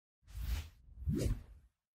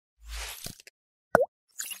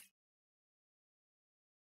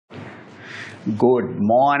Good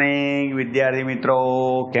morning વિદ્યાર્થી મિત્રો,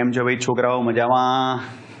 કેમ છો ભાઈ છોકરાઓ? મજામાં?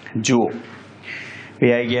 જુઓ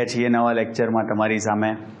એ આવી ગયા છીએ નવા લેક્ચરમાં તમારી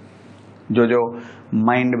સામે. જોજો,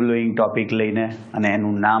 માઇન્ડ બ્લોઈંગ ટોપિક લઈને, અને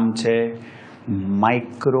એનું નામ છે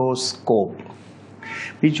માઇક્રોસ્કોપ.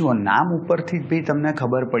 બીજું નામ ઉપરથી જ ભાઈ તમને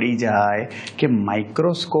ખબર પડી જાય કે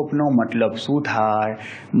માઇક્રોસ્કોપનો મતલબ શું થાય.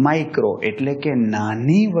 માઇક્રો એટલે કે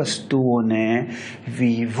નાની વસ્તુઓને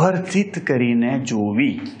વિવર્ધિત કરીને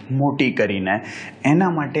જોવી, મોટી કરીને,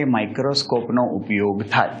 એના માટે માઇક્રોસ્કોપનો ઉપયોગ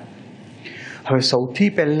થાય. હવે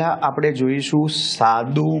સૌથી પહેલા આપણે જોઈશું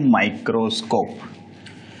સાદું માઇક્રોસ્કોપ.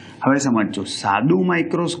 હવે સમજો, સાદું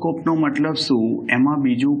માઇક્રોસ્કોપનો મતલબ શું? એમાં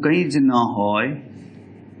બીજું કંઈ જ ન હોય,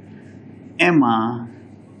 એમાં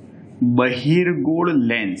બહિર્ગોળ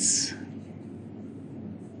લેન્સ.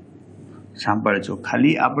 સાંભળજો,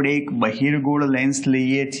 ખાલી આપણે એક બહિર્ગોળ લેન્સ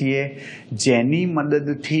લઈએ છીએ, જેની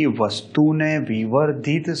મદદથી વસ્તુને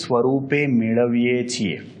વિવર્ધિત સ્વરૂપે મેળવીએ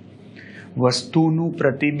છીએ. વસ્તુનું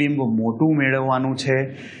પ્રતિબિંબ મોટું મેળવવાનું છે,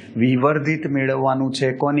 વિવર્ધિત મેળવવાનું છે.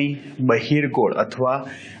 કોની? બહિર્ગોળ અથવા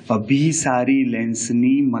અભિસારી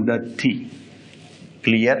લેન્સની મદદથી.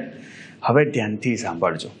 ક્લિયર? હવે ધ્યાનથી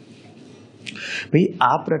સાંભળજો ભાઈ.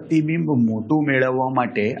 આ પ્રતિબિંબ મોટું મેળવવા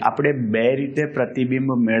માટે આપણે બે રીતે પ્રતિબિંબ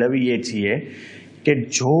મેળવીએ છીએ. કે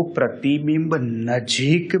જો પ્રતિબિંબ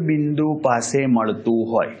નજીક બિંદુ પાસે મળતું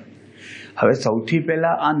હોય. હવે સૌથી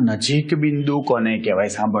પહેલા આ નજીક બિંદુ કોને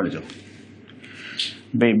કહેવાય? સાંભળજો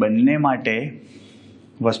ભાઈ, બંને માટે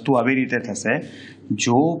વસ્તુ આવી રીતે થશે.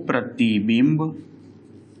 જો પ્રતિબિંબ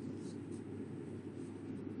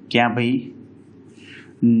ક્યાં ભાઈ?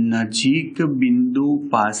 નજીક બિંદુ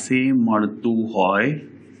પાસે મળતું હોય,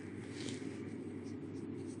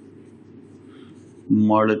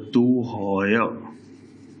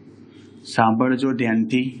 સાંભળજો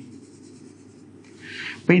ધ્યાનથી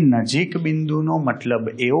ભાઈ. નજીક બિંદુનો મતલબ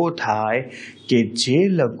એવો થાય કે જે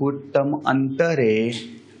લઘુત્તમ અંતરે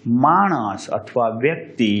માણસ અથવા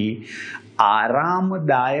વ્યક્તિ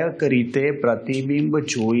આરામદાયક રીતે પ્રતિબિંબ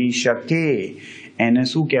જોઈ શકે, એને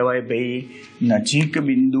શું કહેવાય ભાઈ? નજીક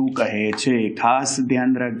બિંદુ કહે છે. ખાસ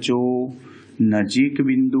ધ્યાન રાખજો, નજીક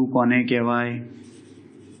બિંદુ કોને કહેવાય?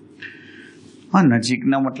 હા,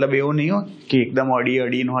 નજીકનો મતલબ એવો નહીં હોય કે એકદમ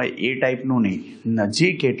અડીને હોય, એ ટાઈપનું નહીં.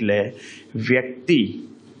 નજીક એટલે વ્યક્તિ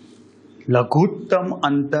લઘુત્તમ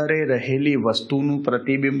અંતરે રહેલી વસ્તુનું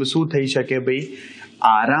પ્રતિબિંબ શું થઈ શકે ભાઈ?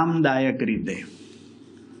 આરામદાયક રીતે.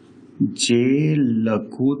 જે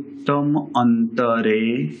લઘુત્તમ અંતરે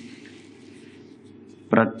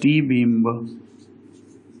પ્રતિબિંબ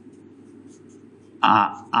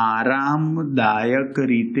આરામદાયક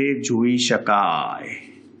રીતે જોઈ શકાય.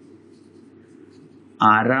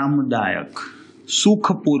 આરામદાયક,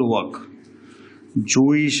 સુખપૂર્વક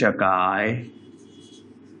જોઈ શકાય,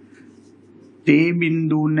 તે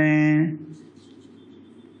બિંદુને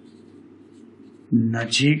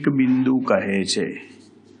નજીક બિંદુ કહે છે.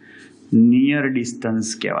 નિયર ડિસ્ટન્સ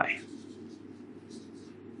કહેવાય.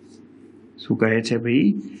 શું કહે છે ભાઈ?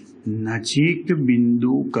 નજીક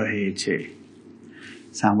બિંદુ કહે છે.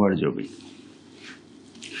 સાંભળજો ભાઈ.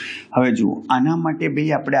 હવે જુઓ, આના માટે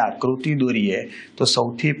ભાઈ આપણે આકૃતિ દોરીએ તો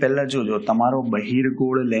સૌથી પહેલા જોજો, તમારો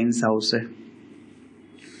બહિર્ગોળ લેન્સ આવશે.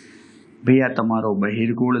 ભાઈ આ તમારો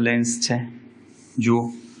બહિર્ગોળ લેન્સ છે. જુઓ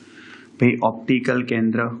ભાઈ, ઓપ્ટિકલ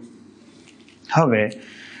કેન્દ્ર. હવે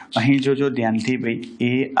અહીં જોજો ધ્યાનથી ભાઈ,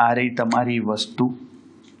 એ આ રહી તમારી વસ્તુ.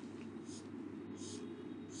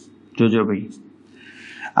 જોજો ભાઈ,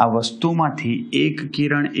 આ વસ્તુમાંથી એક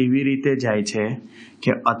કિરણ એવી રીતે જાય છે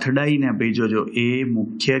કે અથડાઈને ભાઈ જોજો, એ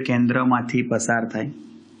મુખ્ય કેન્દ્રમાંથી પસાર થાય,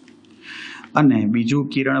 અને બીજું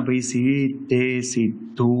કિરણ ભાઈ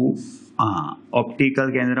સીધું ઓપ્ટિકલ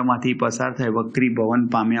કેન્દ્રમાંથી પસાર થાય, વક્રી ભવન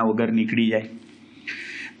પામ્યા વગર નીકળી જાય.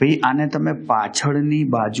 ભાઈ આને તમે પાછળની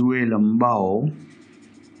બાજુએ લંબાવો.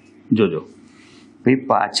 જોજો ભાઈ,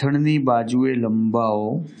 પાછળની બાજુએ લંબાવો.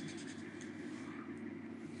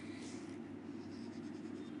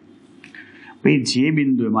 ભાઈ જે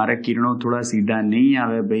બિંદુ, મારા કિરણો થોડા સીધા નહીં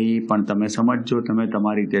આવે ભાઈ, પણ તમે સમજજો, તમે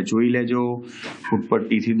તમારી રીતે જોઈ લેજો.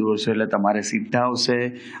 ફૂટપટ્ટીથી દોરશો એટલે તમારે સીધા આવશે.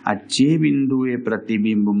 આ જે બિંદુએ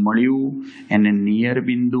પ્રતિબિંબ મળ્યું એને નિયર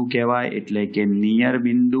બિંદુ કહેવાય. એટલે કે નિયર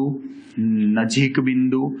બિંદુ, નજીક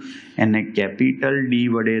બિંદુ, એને કેપિટલ ડી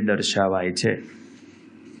વડે દર્શાવાય છે.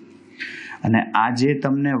 અને આ જે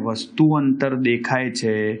તમને વસ્તુ અંતર દેખાય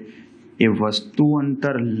છે, એ વસ્તુ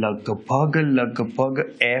અંતર લગભગ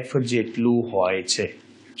f જેટલું હોય છે.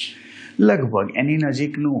 લગભગ એની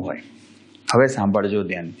નજીકનું હોય. હવે સાંભળજો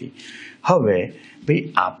ધ્યાનથી. હવે ભાઈ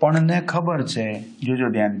આપણને ખબર છે, જોજો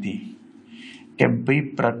ધ્યાનથી, કે ભાઈ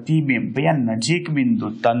પ્રતિબિંબ, ભાઈ આ નજીક બિંદુ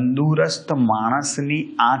તંદુરસ્ત માણસની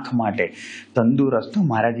આંખ માટે, તંદુરસ્ત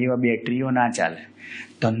મારા જેવા બેટરીઓ ના ચાલે,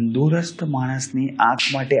 તંદુરસ્ત માણસની આંખ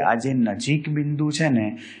માટે આ જે નજીક બિંદુ છે ને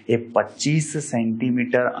એ 25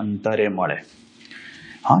 સેન્ટીમીટર અંતરે મળે.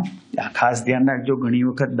 હા, ખાસ ધ્યાન રાખજો, ઘણી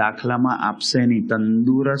વખત દાખલામાં આપશે નહીં.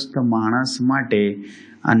 તંદુરસ્ત માણસ માટે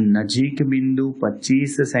આ નજીક બિંદુ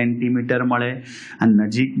 25 સેન્ટીમીટર મળે. આ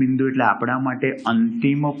નજીક બિંદુ એટલે આપણા માટે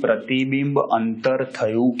અંતિમ પ્રતિબિંબ અંતર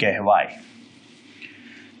થયું કહેવાય.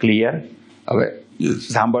 ક્લિયર? હવે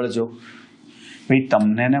સાંભળજો ભાઈ,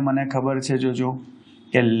 તમને ને મને ખબર છે, જોજો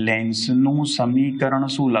કે લેન્સનું સમીકરણ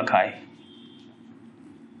શું લખાય?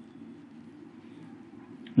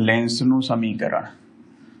 લેન્સનું સમીકરણ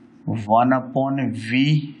 1/v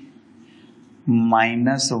 -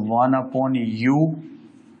 1/u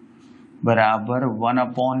બરાબર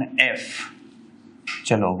 1/f.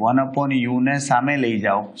 ચલો 1/u ને સામે લઈ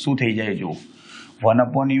જાઓ, શું થઈ જાય? જુઓ,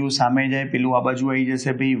 1/u સામે જાય, પેલું આ બાજુ આવી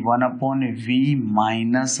જશે ભાઈ, 1/v -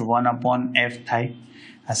 1/f થાય.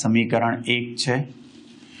 આ સમીકરણ 1 છે.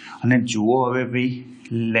 અને જુઓ હવે ભાઈ,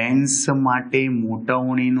 લેન્સ માટે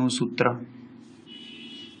મોટવણીનું સૂત્ર,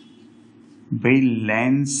 ભાઈ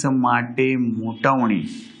લેન્સ માટે મોટવણી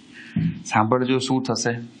સાંભળજો શું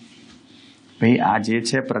થશે. ભાઈ આ જે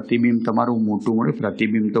છે પ્રતિબિંબ તમારું મોટું મળે,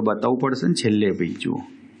 પ્રતિબિંબ તો બતાવવું પડશે ને છેલ્લે. ભાઈ જુઓ,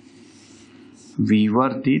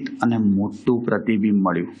 વિવર્તિત અને મોટું પ્રતિબિંબ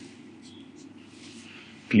મળ્યું.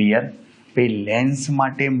 ક્લિયર? ભાઈ લેન્સ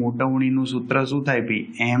માટે મોટવણીનું સૂત્ર શું થાય?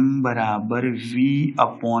 ભાઈ m બરાબર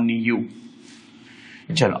v/u.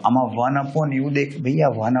 ચલો આમાં 1/u ભાઈ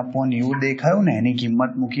આ 1/u દેખાયું ને, એની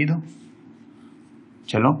કિંમત મૂકી દો.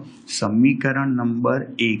 ચલો સમીકરણ નંબર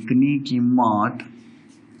 1 ની કિંમત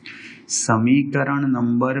સમીકરણ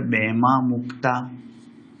નંબર 2 માં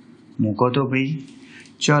મૂકો તો ભાઈ.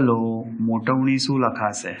 ચલો મોટવણી શું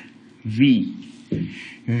લખાશે?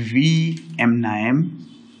 v એમના એમ.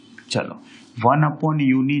 ચલો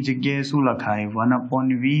 1/u ની જગ્યાએ શું લખાય?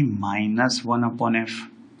 1/v - 1/f.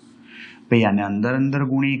 ભાઈ આને અંદર અંદર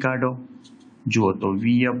ગુણી કાઢો. જુઓ તો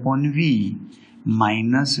v/v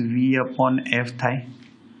 - v/f થાય.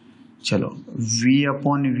 ચલો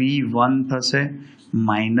v/v 1 થશે,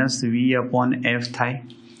 માઇનસ v/f થાય.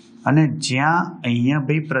 અને જ્યાં અહીંયા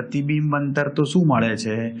ભાઈ પ્રતિબિંબ અંતર તો શું મળે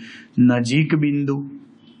છે? નજીક બિંદુ.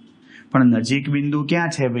 પણ નજીક બિંદુ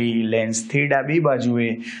ક્યાં છે ભાઈ? લેન્સથી ડાબી બાજુએ.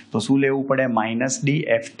 તો શું લેવું પડે? -d.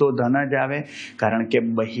 f તો ધન જ આવે, કારણ કે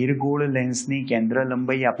બહિર્ગોળ લેન્સની કેન્દ્ર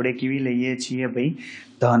લંબાઈ આપણે કેવી લઈએ છીએ ભાઈ?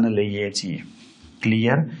 ધન લઈએ છીએ.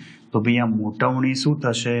 ક્લિયર? તો ભાઈ આ મોટવણી શું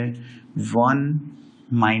થશે? 1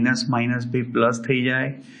 માઇનસ ભાઈ પ્લસ થઈ જાય,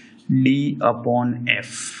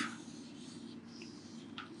 d/f.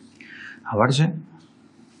 આવડશે?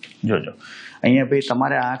 જોજો અહીંયા ભાઈ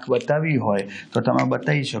તમારે આંખ બતાવી હોય તો તમે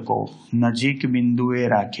બતાવી શકો. નજીક બિંદુએ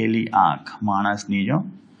રાખેલી આંખ માણસની, જો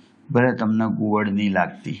ભલે તમને ગુવડ નહીં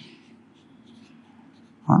લાગતી.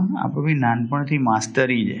 હા, આપણે ભાઈ નાનપણથી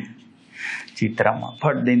માસ્ટરી છે ચિત્રમાં,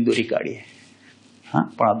 ફટ દઈને દોરી કાઢીએ. હા,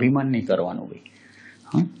 પણ અભિમાન નહીં કરવાનું ભાઈ.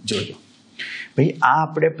 હા, જોજો ભાઈ આ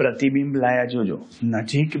આપણે પ્રતિબિંબ લાયા. જોજો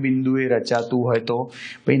નજીક બિંદુએ રચાતું હોય તો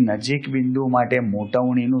ભાઈ નજીક બિંદુ માટે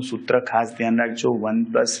મોટવણીનું સૂત્ર ખાસ ધ્યાન રાખજો, 1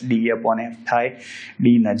 + d/f થાય.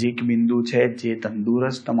 ડી નજીક બિંદુ છે જે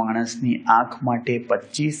તંદુરસ્ત માણસની આંખ માટે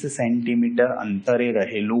 25 સેન્ટીમીટર અંતરે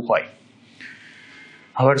રહેલું હોય.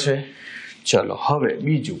 ખબર છે? ચલો હવે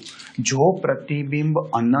બીજું, જો પ્રતિબિંબ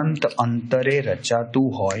અનંત અંતરે રચાતું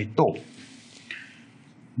હોય તો,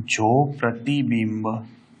 જો પ્રતિબિંબ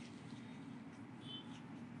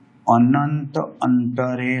અનંત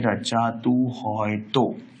અંતરે રચાતું હોય તો,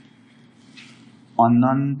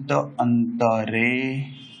 અનંત અંતરે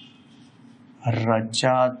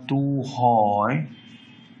રચાતું હોય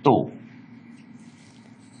તો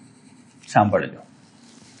સાંભળજો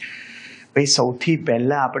ભાઈ. સૌથી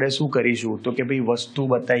પહેલા આપણે શું કરીશું તો કે ભાઈ વસ્તુ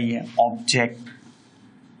બતાવીએ, ઓબ્જેક્ટ.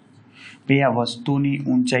 ભાઈ આ વસ્તુની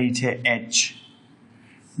ઊંચાઈ છે h.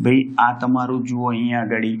 ભાઈ આ તમારું જુઓ અહીંયા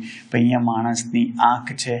આગળ, ભાઈ અહીંયા માણસની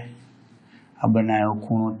આંખ છે, આ બનાવ્યો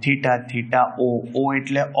ખૂણો થીટા, થીટા o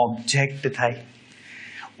એટલે ઓબ્જેક્ટ થાય.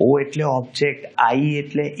 O એટલે ઓબ્જેક્ટ, I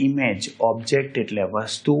એટલે ઇમેજ, ઓબ્જેક્ટ એટલે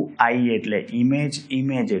વસ્તુ, I એટલે ઇમેજ,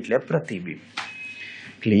 ઇમેજ એટલે પ્રતિબિંબ.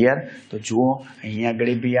 ક્લિયર? તો જુઓ અહીંયા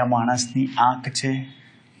આગળ બી આ માણસની આંખ છે.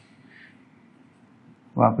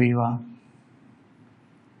 વાહ ભાઈ વાહ,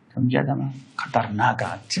 સમજ્યા તમે? ખતરનાક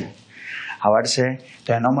આંખ છે. આવડશે? તો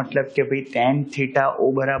એનો મતલબ કે ભાઈ tan θ O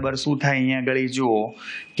બરાબર શું થાય? અહીંયા આગળ જુઓ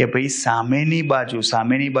કે ભાઈ સામેની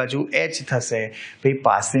બાજુ h થશે. ભાઈ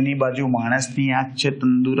પાસેની બાજુ માણસની આંખ છે,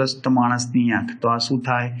 તંદુરસ્ત માણસની આંખ, તો આ શું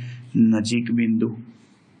થાય? નજીક બિંદુ.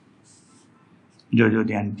 જોજો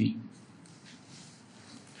ધ્યાનથી.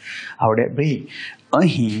 આવડે ભાઈ?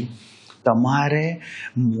 અહીં તમારે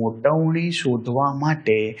મોટવણી શોધવા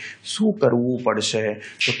માટે શું કરવું પડશે?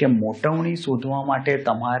 તો કે મોટવણી શોધવા માટે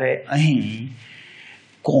તમારે અહીં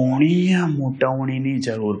કોણીય મોટવણીની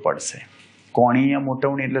જરૂર પડશે. કોણીય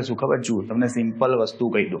મોટવણી એટલે શું ખબર? જુઓ, તમને સિમ્પલ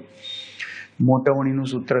વસ્તુ કહી દઉં. મોટવણીનું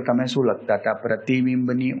સૂત્ર તમે શું લખતા હતા?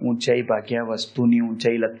 પ્રતિબિંબની ઊંચાઈ ભાગ્યા વસ્તુની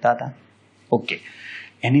ઊંચાઈ લખતા હતા. ઓકે,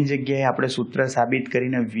 એની જગ્યાએ આપણે સૂત્ર સાબિત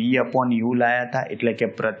કરીને v/u લાયા હતા, એટલે કે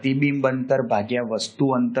પ્રતિબિંબ અંતર ભાગ્યા વસ્તુ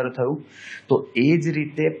અંતર થયું. તો એ જ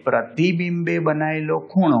રીતે પ્રતિબિંબે બનાવેલો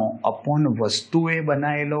ખૂણો અપોન વસ્તુએ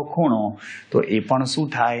બનાવેલો ખૂણો, તો એ પણ શું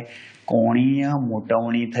થાય? કોણીય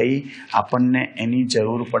મોટવણી થઈ. આપણને એની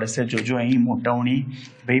જરૂર પડશે. જોજો અહીં મોટવણી,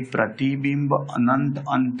 ભાઈ પ્રતિબિંબ અનંત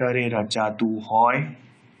અંતરે રચાતું હોય,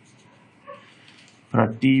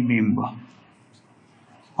 પ્રતિબિંબ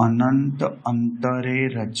અનંત અંતરે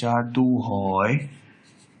રચાતું હોય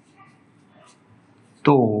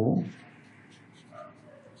તો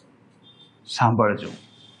સાંભળજો,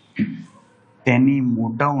 તેની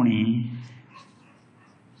મોટવણી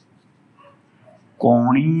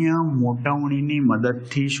કોણીય મોટવણીની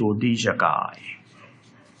મદદથી શોધી શકાય.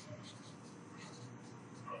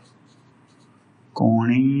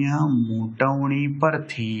 કોણીય મોટવણી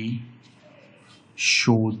પરથી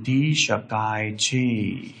શોધી શકાય છે.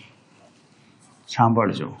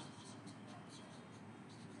 સાંભળજો,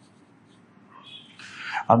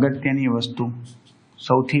 અગત્યની વસ્તુ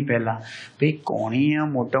સૌથી પહેલા, ભાઈ કોણીય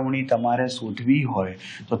મોટવણી તમારે શોધવી હોય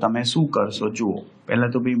તો તમે શું કરશો? જુઓ,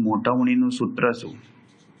 પહેલા તો ભાઈ મોટવણીનું સૂત્ર શું?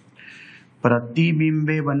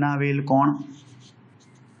 પ્રતિબિંબે બનાવેલ કોણ?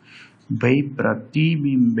 ભાઈ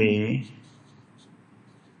પ્રતિબિંબે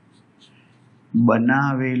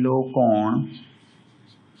બનાવેલો કોણ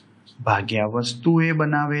ભાગ્યા વસ્તુએ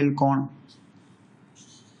બનાવેલ કોણ.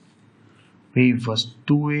 ભાઈ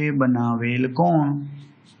વસ્તુએ બનાવેલ કોણ.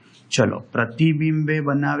 ચલો, પ્રતિબિંબે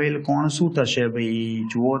બનાવેલ કોણ શું થશે ભાઈ?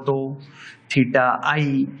 જુઓ તો થીટા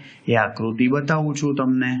આઈ, એ આકૃતિ બતાવું છું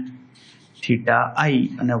તમને. થીટા આઈ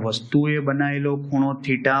અને વસ્તુએ બનાવેલો ખૂણો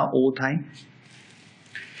થીટા ઓ થાય.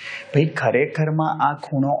 ભાઈ ખરેખરમાં આ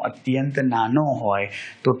ખૂણો અત્યંત નાનો હોય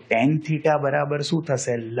તો ટેન થીટા બરાબર શું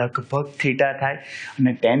થશે? લગભગ થીટા થાય.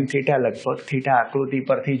 અને ટેન થીટા લગભગ થીટા આકૃતિ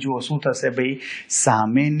પરથી જુઓ શું થશે ભાઈ?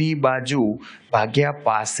 સામેની બાજુ ભાગ્યા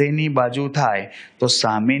પાસેની બાજુ થાય. તો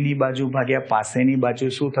સામેની બાજુ ભાગ્યા પાસેની બાજુ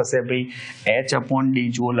શું થશે ભાઈ? h/d.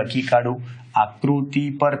 જુઓ, લખી કાઢું. આકૃતિ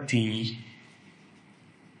પરથી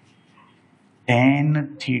ટેન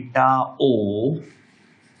થીટા ઓ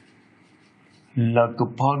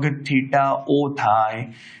લગભગ થીટા ઓ થાય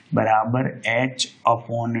બરાબર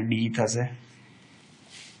h/d થશે.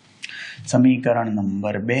 સમીકરણ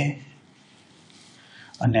નંબર 2.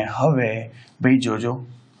 અને હવે ભાઈ જોજો,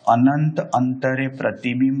 અનંત અંતરે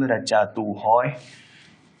પ્રતિબિંબ રચાતું હોય,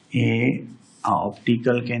 એ આ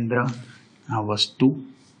ઓપ્ટિકલ કેન્દ્ર, આ વસ્તુ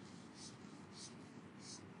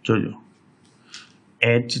જોજો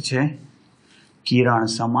h છે. કિરણ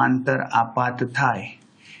સમાંતર આપાત થાય,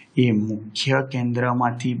 એ મુખ્ય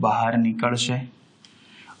કેન્દ્રમાંથી બહાર નીકળશે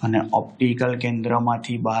અને ઓપ્ટિકલ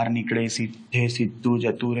કેન્દ્રમાંથી બહાર નીકળે સીધું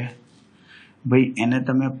જતું રહે. ભાઈ એને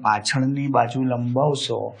તમે પાછળની બાજુ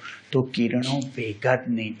લંબાવશો તો કિરણો ભેગા જ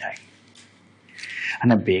નહીં થાય.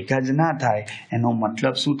 અને ભેગા જ ના થાય એનો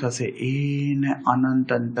મતલબ શું થશે? એને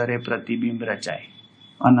અનંત અંતરે પ્રતિબિંબ રચાય.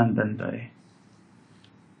 અનંત અંતરે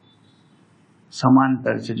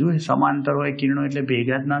સમાંતર છે. જો સમાંતર હોય કિરણો એટલે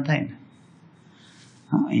ભેગા જ ના થાય ને.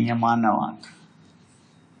 હા, અહીંયા માનવ આંખ,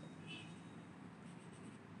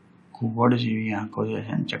 કુવડ જેવી આંખો છે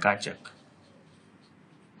ને, ચકાચક.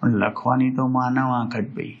 પણ લખવાની તો માનવ આંખ જ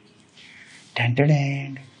ભાઈ.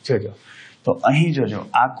 ઢેંઢેઢેંઢ. જોજો, તો અહીં જોજો,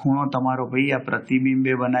 આ ખૂણો તમારો ભાઈ, આ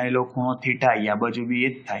પ્રતિબિંબે બનાવેલો ખૂણો થીટા, આ બાજુ બી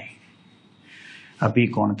એ જ થાય,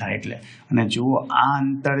 અભિકોણ થાય એટલે. અને જુઓ, આ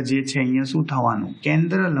અંતર જે છે અહીંયા શું થવાનું?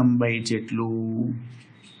 કેન્દ્ર લંબાઈ જેટલું,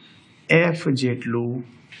 f જેટલું.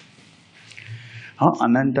 હા,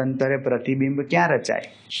 અનંત અંતરે પ્રતિબિંબ ક્યાં રચાય?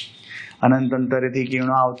 અનંત અંતરેથી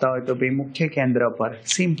કિરણો આવતા હોય તો ભાઈ મુખ્ય કેન્દ્ર પર.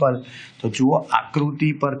 સિમ્પલ. તો જુઓ, આકૃતિ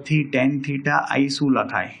પરથી ટેન થીટા આઈ શું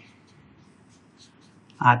લખાય?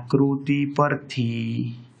 આકૃતિ પરથી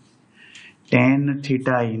ટેન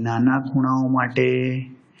થીટા આઈ નાના ખૂણાઓ માટે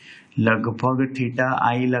લગભગ થીટા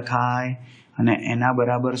આઈ લખાય. અને એના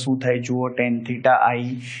બરાબર શું થાય? જુઓ, ટેન થીટા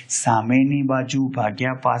આઈ સામેની બાજુ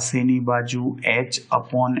ભાગ્યા પાસેની બાજુ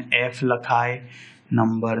h/f લખાય.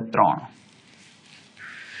 નંબર 3.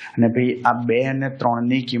 અને ભાઈ આ 2 અને 3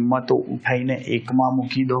 ની કિંમતો ઉઠાઈને 1 માં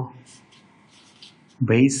મૂકી દો.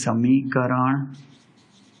 ભાઈ સમીકરણ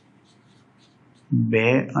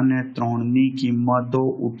 2 અને 3 ની કિંમતો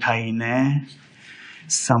ઉઠાઈને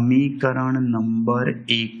સમીકરણ નંબર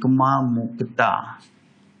 1 મૂકતા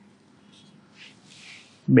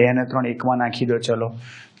 2 અને 3 1 નાખી દો. ચલો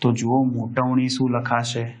તો જુઓ મોટવણી શું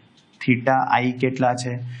લખાશે? થીટા આઈ કેટલા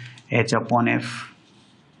છે? h/f.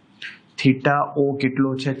 થીટા ઓ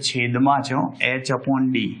કેટલો છે? છેદમાં છે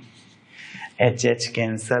h/d. h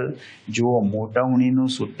cancel. જુઓ મોટવણીનું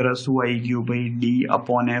સૂત્ર શું આવી ગયું ભાઈ?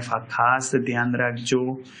 d/f. આ ખાસ ધ્યાન રાખજો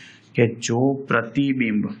કે જો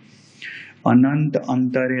પ્રતિબિંબ અનંત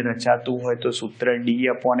અંતરે રચાતું હોય તો સૂત્ર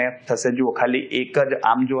d/f થશે. જુઓ ખાલી એક જ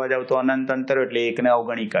આમ જોવા જાવ તો અનંત અંતર એટલે એકને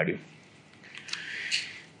અવગણી કાઢ્યું.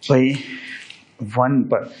 ભાઈ 1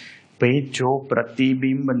 પર ભાઈ જો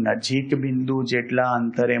પ્રતિબિંબ નજીક બિંદુ જેટલા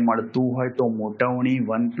અંતરે મળતું હોય તો મોટવણી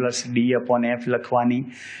 1 + d/f લખવાની.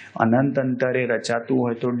 અનંત અંતરે રચાતું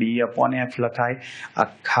હોય તો d/f લખાય. આ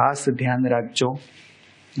ખાસ ધ્યાન રાખજો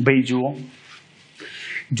ભાઈ. જુઓ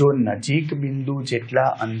જો નજીક બિંદુ જેટલા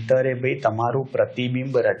અંતરે ભાઈ તમારું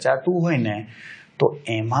પ્રતિબિંબ રચાતું હોય ને તો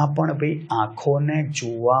એમાં પણ ભાઈ આંખોને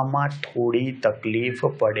જોવામાં થોડી તકલીફ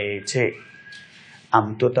પડે છે. આમ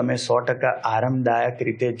તો તમે 100% આરામદાયક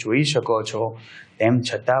રીતે જોઈ શકો છો, તેમ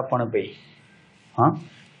છતાં પણ ભાઈ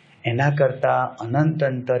એના કરતાં અનંત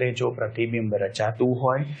અંતરે જો પ્રતિબિંબ રચાતું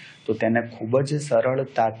હોય તો તેને ખૂબ જ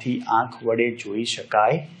સરળતાથી આંખ વડે જોઈ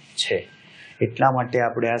શકાય છે. એટલા માટે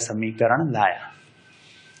આપણે આ સમીકરણ લાયા.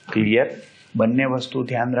 ક્લિયર? બંને વસ્તુ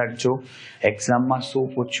ધ્યાન રાખજો. એક્ઝામમાં શું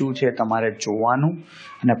પૂછ્યું છે તમારે જોવાનું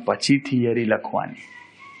અને પછી થિયરી લખવાની.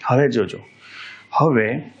 હવે જોજો, હવે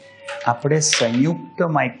આપણે સંયુક્ત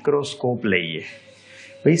માઇક્રોસ્કોપ લઈએ.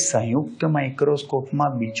 ભાઈ સંયુક્ત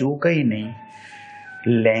માઇક્રોસ્કોપમાં બીજું કંઈ નહીં,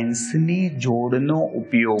 લેન્સની જોડનો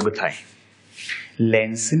ઉપયોગ થાય.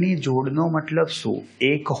 લેન્સની જોડનો મતલબ શું?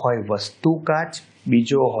 એક હોય વસ્તુ કાચ,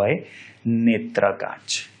 બીજો હોય નેત્ર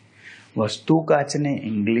કાચ. વસ્તુ કાચને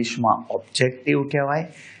ઇંગ્લિશમાં ઓબ્જેક્ટિવ કહેવાય,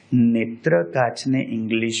 નેત્ર કાચને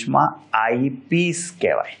ઇંગ્લિશમાં આઈપીસ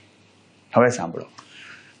કહેવાય. હવે સાંભળો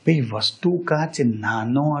ભાઈ, વસ્તુ કાચ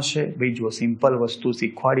નાનો હશે. ભાઈ જો સિમ્પલ વસ્તુ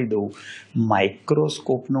શીખવાડી દઉં.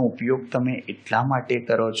 માઇક્રોસ્કોપનો ઉપયોગ તમે એટલા માટે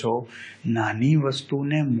કરો છો નાની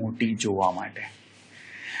વસ્તુને મોટી જોવા માટે.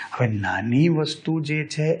 હવે નાની વસ્તુ જે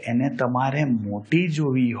છે એને તમારે મોટી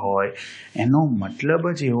જોવી હોય એનો મતલબ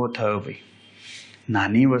જ એવો થયો ભાઈ.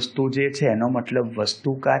 નાની વસ્તુ જે છે એનો મતલબ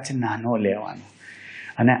વસ્તુ કાચ નાનો લેવાનો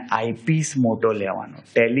અને આઈપીસ મોટો લેવાનો.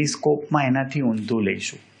 ટેલિસ્કોપમાં એનાથી ઊંધું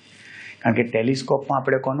લઈશું, કારણ કે ટેલિસ્કોપમાં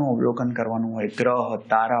આપણે કોનું અવલોકન કરવાનું હોય? ગ્રહ,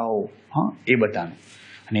 તારાઓ, એ બધાનું.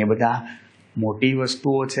 અને એ બધા મોટી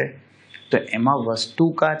વસ્તુઓ છે તો એમાં વસ્તુ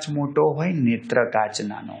કાચ મોટો હોય, નેત્ર કાચ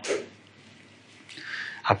નાનો હોય.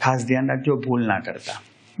 આ ખાસ ધ્યાન રાખજો, ભૂલ ના કરતા.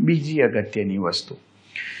 બીજી અગત્યની વસ્તુ,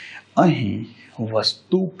 અહીં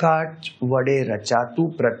વસ્તુ કાચ વડે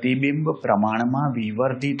રચાતું પ્રતિબિંબ પ્રમાણમાં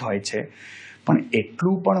વિવર્ધિત હોય છે પણ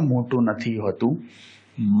એટલું પણ મોટું નથી હોતું.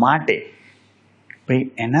 માટે ભાઈ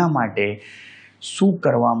એના માટે શું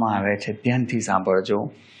કરવામાં આવે છે ધ્યાનથી સાંભળજો.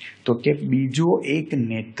 તો કે બીજો એક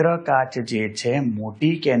નેત્ર કાચ જે છે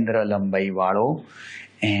મોટી કેન્દ્ર લંબાઈ વાળો,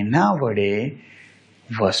 એના વડે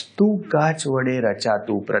વસ્તુ કાચ વડે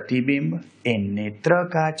રચાતું પ્રતિબિંબ એ નેત્ર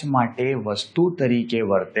કાચ માટે વસ્તુ તરીકે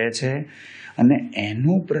વર્તે છે અને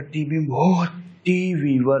એનું પ્રતિબિંબ અતિ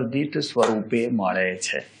વિવર્ધિત સ્વરૂપે મળે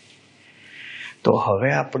છે. તો હવે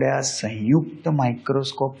આપણે આ સંયુક્ત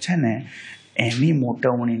માઇક્રોસ્કોપ છે ને એની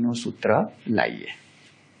મોટવણીનું સૂત્ર લાવીએ.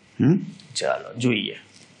 ચાલો જોઈએ.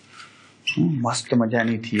 મસ્ત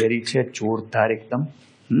મજાની થિયરી છે, જોરદાર એકદમ.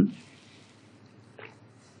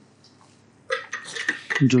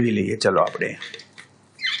 જોઈ લઈએ. ચલો આપણે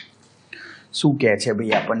શું કહે છે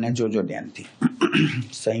ભાઈ આપણને, જોજો ધ્યાનથી.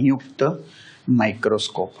 સંયુક્ત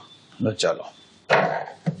માઇક્રોસ્કોપ. ચલો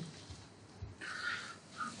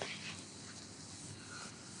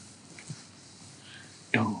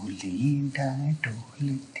ઢોલીડા ઢોલ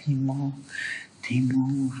ધીમો ધીમો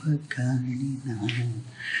વગાડીના,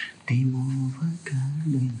 ધીમો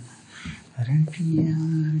વગાડીના,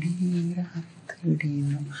 રટિયાળી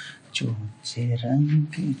રાતડીનો ચોચે રંગ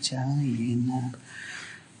જાયના.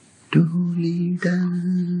 ઢોલીડા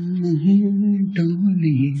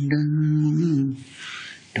ઢોલીડા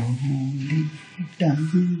ઢોલીડા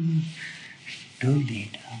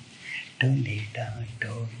ઢોલીડા ઢોલીડા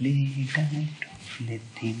ઢોલીડા ઢોલે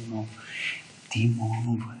ધીમો ધીમો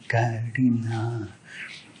વગાડીના,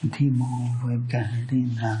 ધીમો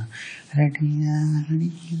વગાડીના,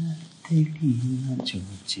 રડિયાળી રાતડીના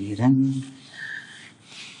ચોચે રંગ.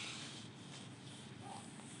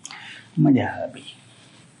 મજા આવી.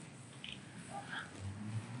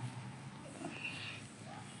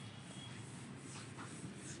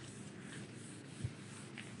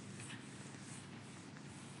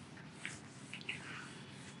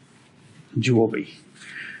 જુઓ ભાઈ,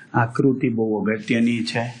 આકૃતિ બહુ અગત્યની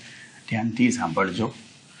છે, ધ્યાનથી સાંભળજો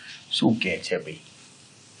શું કહે છે ભાઈ.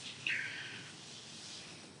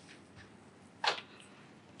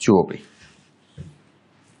 જુઓ ભાઈ,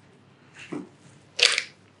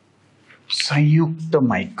 સંયુક્ત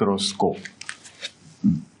માઇક્રોસ્કોપ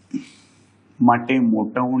માટે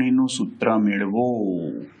મોટવણીનું સૂત્ર મેળવો.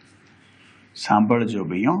 સાંભળજો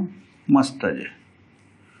ભાઈ, હો મસ્ત છે.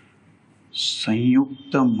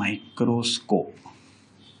 સંયુક્ત માઇક્રોસ્કોપ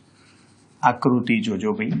આકૃતિ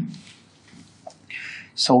જોજો ભાઈ.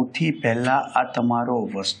 સૌથી પહેલા આ તમારો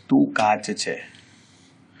વસ્તુ કાચ છે,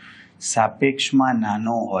 સાપેક્ષમાં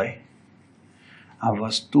નાનો હોય. આ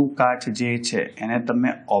વસ્તુ કાચ જે છે એને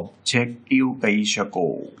તમે ઓબ્જેક્ટિવ કહી શકો,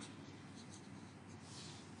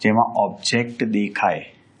 જેમાં ઓબ્જેક્ટ દેખાય.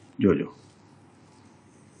 જોજો,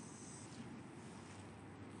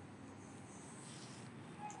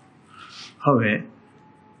 હવે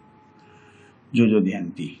જોજો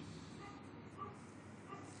ધ્યાનથી.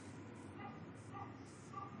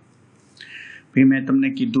 ભાઈ મેં તમને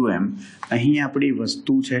કીધું એમ, અહીં આપણી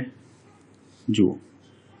વસ્તુ છે. જુઓ,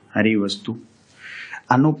 હારી વસ્તુ.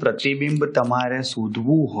 આનું પ્રતિબિંબ તમારે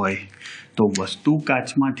શોધવું હોય તો વસ્તુ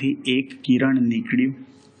કાચમાંથી એક કિરણ નીકળ્યું.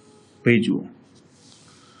 ભાઈ જુઓ,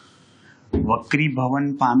 વક્રીભવન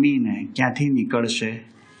પામીને ક્યાંથી નીકળશે?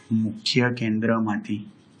 મુખ્ય કેન્દ્રમાંથી.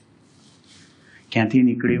 ક્યાંથી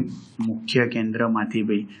નીકળ્યું? મુખ્ય કેન્દ્રમાંથી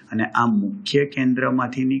ભાઈ. અને આ મુખ્ય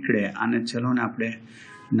કેન્દ્રમાંથી નીકળે, આને ચલો ને આપણે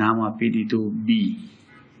નામ આપી દીધું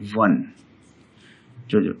B1.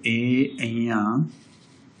 જોજો, એ અહીંયા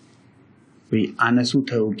ભાઈ આને શું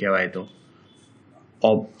થયું કહેવાય? તો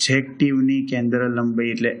ઓબ્જેક્ટિવની કેન્દ્ર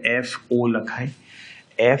લંબાઈ એટલે FO લખાય.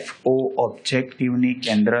 FO ઓબ્જેક્ટિવની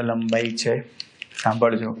કેન્દ્ર લંબાઈ છે.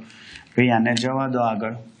 સાંભળજો ભાઈ, આને જવા દો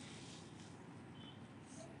આગળ.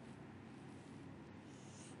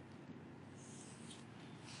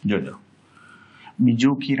 જોજો,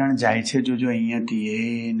 બીજું કિરણ જાય છે. જોજો અહીંયાથી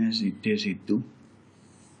એને સીધે સીધું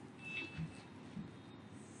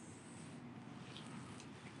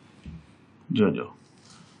જોજો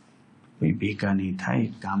ભાઈ, ભેગા નહીં થાય.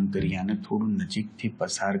 કામ કરીએ, આને થોડું નજીકથી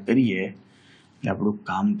પસાર કરીએ એટલે આપણું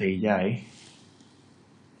કામ થઈ જાય.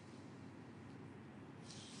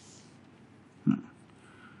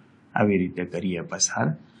 આવી રીતે કરીએ પસાર.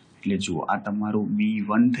 એટલે જુઓ, આ તમારું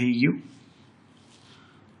B1 થઈ ગયું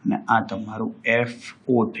અને આ તમારું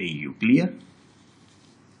FO થઈ ગયું. ક્લિયર?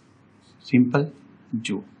 સિમ્પલ.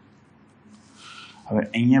 જુઓ, હવે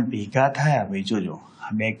અહીંયા ભેગા થયા ભાઈ. જોજો,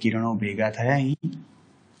 આ બે કિરણો ભેગા થયા અહીં,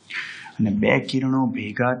 અને બે કિરણો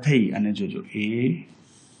ભેગા થઈ અને જોજો એ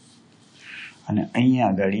અને અહીંયા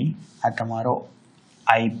આગળ આ તમારો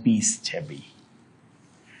આઈપીસ છે ભાઈ.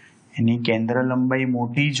 એની કેન્દ્ર લંબાઈ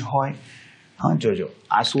મોટી જ હોય. હા, જોજો,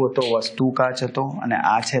 આ શું હતો? વસ્તુ કાચ હતો, અને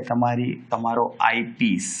આ છે તમારો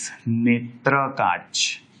આઈપીસ, નેત્ર કાચ.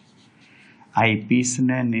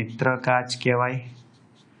 આઈપીસને નેત્ર કાચ કહેવાય.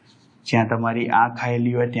 જ્યાં તમારી આંખ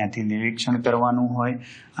આવેલી હોય ત્યાંથી નિરીક્ષણ કરવાનું હોય,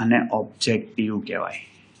 અને ઓબ્જેક્ટિવ કહેવાય.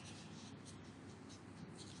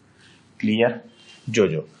 ક્લિયર?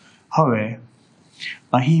 જોજો, હવે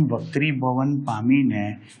અહીં વક્રીભવન પામીને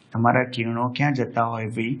તમારા કિરણો ક્યાં જતા હોય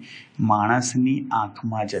ભાઈ? માણસની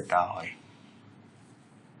આંખમાં જતા હોય.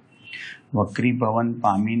 વક્રીભવન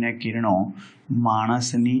પામીને કિરણો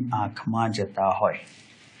માણસની આંખમાં જતા હોય.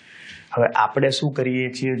 હવે આપણે શું કરીએ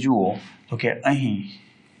છીએ? જુઓ તો કે અહીં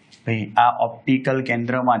ભાઈ આ ઓપ્ટિકલ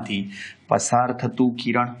કેન્દ્રમાંથી પસાર થતું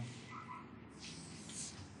કિરણ.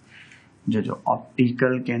 જોજો,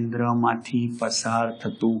 ઓપ્ટિકલ કેન્દ્રમાંથી પસાર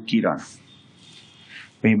થતું કિરણ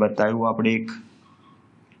ભાઈ બતાવ્યું આપણે. એક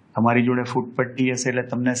તમારી જોડે ફૂટપટ્ટી હશે એટલે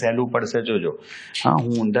તમને સહેલું પડશે. જોજો, હા,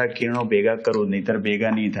 હું ઊંધા કિરણો ભેગા કરું, નહીંતર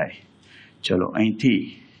ભેગા નહીં થાય. ચલો અહીંથી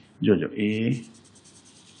જોજો, એ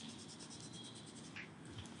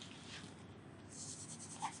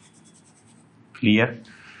ક્લિયર?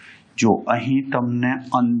 જો અહીં તમને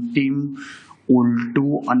અંતિમ,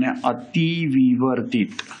 ઉલટું અને અતિ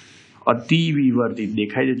વિવર્તિત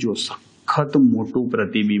દેખાય છે. જો સખત મોટું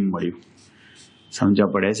પ્રતિબિંબ મળ્યું. સમજા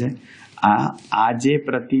પડે છે? આ જે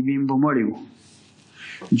પ્રતિબિંબ મળ્યું,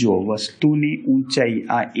 જો વસ્તુની ઊંચાઈ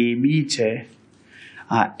આ AB છે,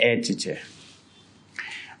 આ H છે.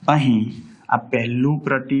 અહીં આ પહેલું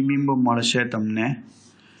પ્રતિબિંબ મળશે તમને.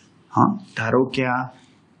 હા, ધારો કે આ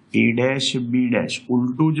A' B'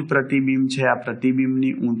 ઉલટું જ પ્રતિબિંબ છે. આ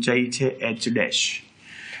પ્રતિબિંબની ઊંચાઈ છે H'.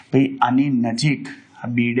 ભાઈ આની નજીક, આ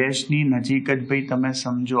B' ની નજીક જ ભાઈ તમે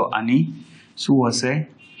સમજો આની શું હશે?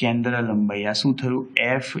 કેન્દ્ર લંબાઈ. આ શું થયું?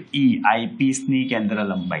 FE, આઈપીસની કેન્દ્ર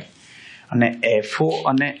લંબાઈ. અને FO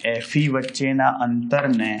અને FE વચ્ચેના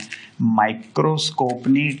અંતરને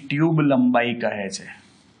માઇક્રોસ્કોપની ટ્યુબ લંબાઈ કહે છે.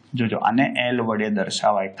 જોજો આને L વડે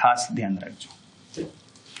દર્શાવાય, ખાસ ધ્યાન રાખજો.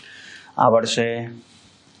 આવડશે.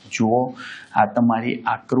 જુઓ આ તમારી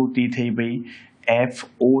આકૃતિ થઈ ભાઈ.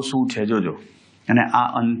 FO શું છે જોજો, અને આ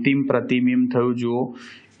અંતિમ પ્રતિબિંબ થયું. જુઓ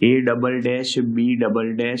A double dash B double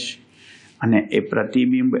dash અને એ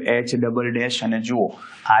પ્રતિબિંબ H ડબલ ડેશ. અને જુઓ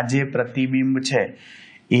આ જે પ્રતિબિંબ છે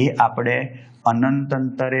એ આપણે અનંત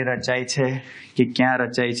અંતરે રચાય છે કે ક્યાં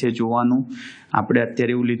રચાય છે જોવાનું. આપણે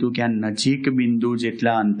અત્યારે એવું લીધું કે આ નજીક બિંદુ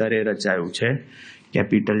જેટલા અંતરે રચાયું છે,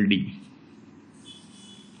 કેપિટલ D.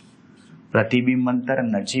 પ્રતિબિંબ અંતર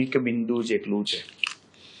નજીક બિંદુ જેટલું છે.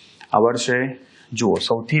 આવડશે. જુઓ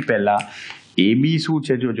સૌથી પહેલા AB શું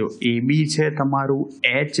છે જોજો, AB છે તમારું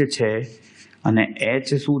H છે, અને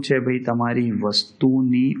H શું છે ભાઈ તમારી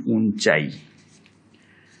વસ્તુની ઊંચાઈ.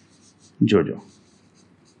 જોજો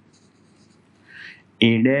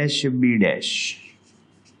A dash B dash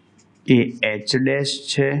A H dash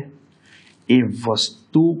છે, એ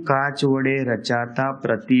વસ્તુ કાચ વડે રચાતા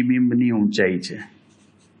પ્રતિબિંબની ઊંચાઈ છે.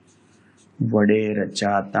 વડે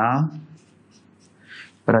રચાતા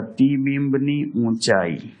પ્રતિબિંબની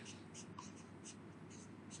ઊંચાઈ.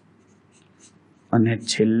 અને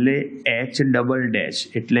છેલ્લે H ડબલ ડેશ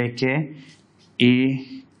એટલે કે A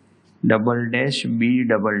double dash B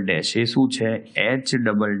double dash એ શું છે, H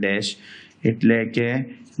ડબલ ડેશ એટલે કે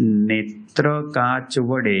નેત્ર કાચ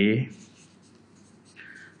વડે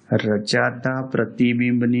રચાતા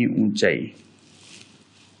પ્રતિબિંબની ઊંચાઈ.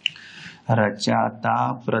 રચાતા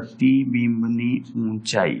પ્રતિબિંબની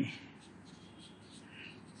ઊંચાઈ.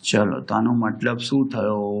 ચલો તો આનો મતલબ શું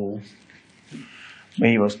થયો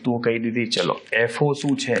ભાઈ? વસ્તુઓ કહી દીધી. ચલો FO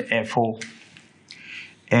શું છે? FO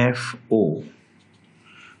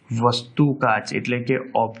વસ્તુ કાચ એટલે કે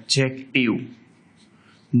ઓબ્જેક્ટિવ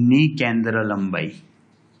ની કેન્દ્ર લંબાઈ.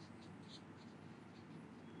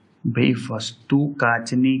 ભાઈ વસ્તુ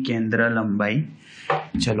કાચની કેન્દ્ર લંબાઈ.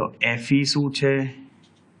 ચલો FE શું છે?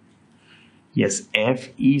 યસ,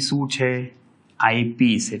 FE શું છે?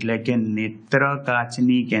 આઈપીસ એટલે કે નેત્ર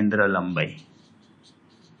કાચની કેન્દ્ર લંબાઈ.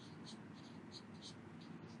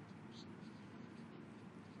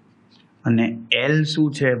 અને L શું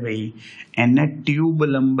છે ભાઈ? એને ટ્યુબ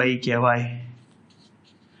લંબાઈ કહેવાય.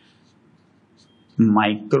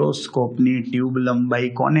 માઇક્રોસ્કોપની ટ્યુબ લંબાઈ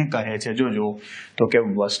કોને કહે છે જોજો, તો કે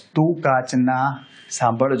વસ્તુ કાચના,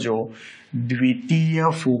 સાંભળજો,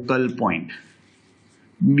 દ્વિતીય ફોકલ પોઈન્ટ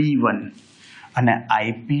B1 અને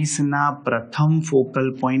આઈપીસના પ્રથમ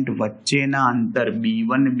ફોકલ પોઈન્ટ વચ્ચેના અંતર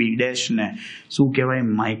B1 B ડેશ ને શું કહેવાય?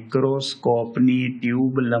 માઇક્રોસ્કોપની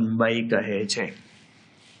ટ્યુબ લંબાઈ કહે છે.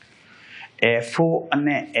 FO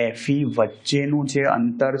અને FE વચ્ચેનું જે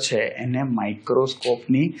અંતર છે એને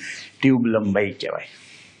માઇક્રોસ્કોપની ટ્યુબ લંબાઈ કહેવાય.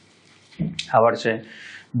 આવડશે.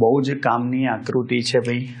 બહુ જ કામની આકૃતિ છે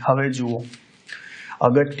ભાઈ. હવે જુઓ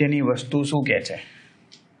અગત્યની વસ્તુ શું કહે છે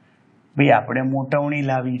ભાઈ? આપણે મોટવણી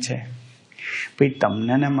લાવી છે ભાઈ.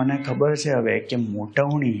 તમને ને મને ખબર છે હવે કે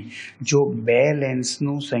મોટવણી જો બે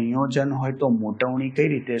લેન્સનું સંયોજન હોય તો મોટવણી કઈ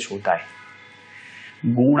રીતે શોધાય?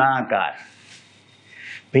 ગુણાકાર.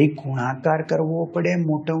 ભાઈ ગુણાકાર કરવો પડે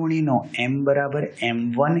મોટવણીનો. M બરાબર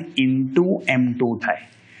M1 ઇન્ટુ M2 થાય.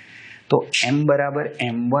 તો M બરાબર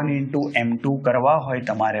M1 ઇન્ટુ M2 કરવા હોય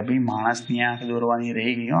તમારે ભાઈ, માણસની આંખ દોરવાની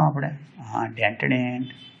રહી ગઈ હો આપણે. હા, ટેન્ટ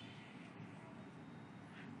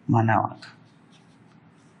માનવ આંખ.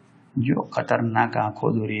 જો ખતરનાક આંખો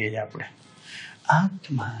દોરીએ જ આપણે. આંખ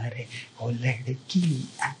મારે ઓ લડકી,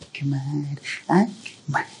 આંખ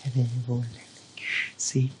મારે ઓ લડકી,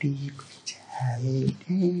 સીટી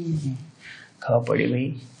ખબર પડી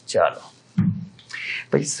ભાઈ. ચાલો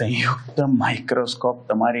પછી સંયુક્ત માઇક્રોસ્કોપ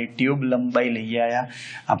તમારી ટ્યુબ લંબાઈ લઈ આવ્યા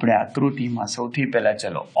આપણે આકૃતિમાં. સૌથી પહેલા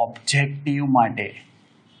ચલો ઓબ્જેક્ટિવ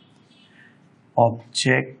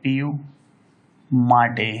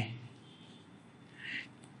માટે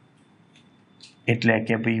એટલે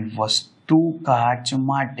કે ભાઈ વસ્તુ કાચ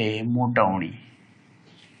માટે મોટવણી.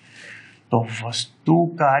 તો વસ્તુ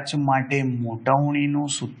કાચ માટે મોટવણીનું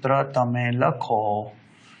સૂત્ર તમે લખો.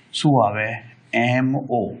 શું આવે?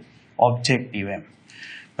 MO objective. એમ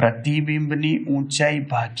પ્રતિબિંબની ઊંચાઈ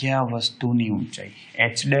ભાગ્યા વસ્તુની ઊંચાઈ.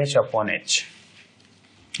 H dash upon H.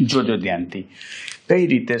 જોજો ધ્યાનથી કઈ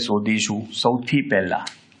રીતે શોધીશું. સૌથી પહેલા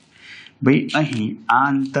ભાઈ અહીં આ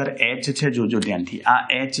અંતર H છે. જોજો ધ્યાનથી આ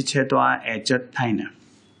H છે તો આ H જ થાય ને.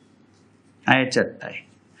 આ H જ થાય.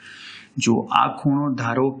 જો આ ખૂણો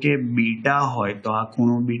ધારો કે બીટા હોય તો આ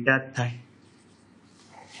ખૂણો બીટા જ થાય.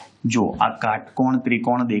 જો આ કાટકોણ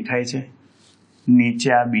ત્રિકોણ દેખાય છે, નીચે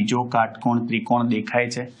આ બીજો કાટકોણ ત્રિકોણ દેખાય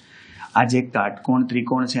છે. આ જે કાટકોણ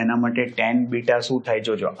ત્રિકોણ છે એના માટે tan બીટા શું થાય?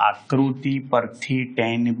 જોજો આકૃતિ પરથી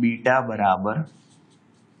tan બીટા બરાબર,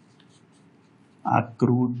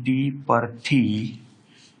 આકૃતિ પરથી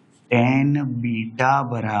ટેન બીટા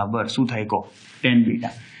બરાબર શું થાય કહો? ટેન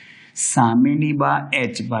બીટા સામેની બા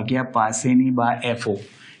એચ ભાગ્યા પાસેની બા એફઓ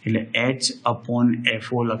એટલે એચ અપોન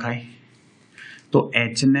એફઓ લખાય. તો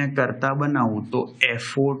એચ ને કરતા બનાવું તો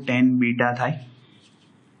એફઓ ટેન બીટા થાય.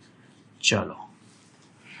 ચલો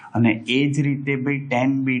અને એ જ રીતે ભાઈ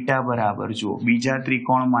ટેન બીટા બરાબર જુઓ બીજા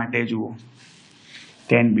ત્રિકોણ માટે જુઓ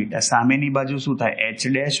ટેન બીટા સામેની બાજુ શું થાય? એચ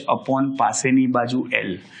ડેશ અપોન પાસેની બાજુ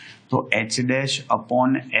એલ તો એચ ડેશ અપોન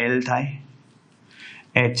એલ થાય.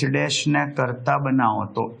 એચ ડેશ ને કરતા બનાવો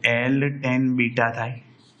તો એલ ટેન બીટા થાય.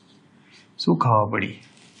 શું ખબર પડી?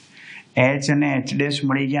 એચ અને એચ ડેશ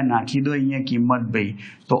મળી ગયા, નાખી દો અહીંયા કિંમત ભાઈ.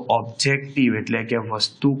 તો ઓબ્જેક્ટિવ એટલે કે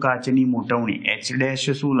વસ્તુ કાચની મોટવણી એચ ડેશ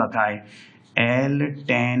શું લખાય? એલ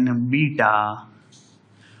ટેન બીટા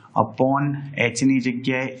અપોન એચની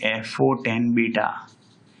જગ્યાએ FO ten beta.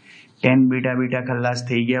 Ten beta beta ખલાસ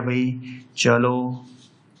થઈ ગયા ભાઈ. ચલો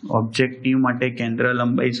ઓબ્જેક્ટિવ માટે કેન્દ્ર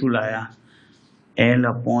લંબાઈ શું લાયા? એલ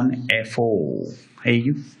અપોન એફઓ થઈ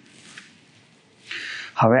ગયું.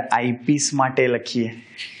 હવે આઈપીસ માટે લખીએ.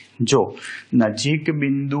 જો નજીક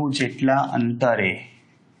બિંદુ જેટલા અંતરે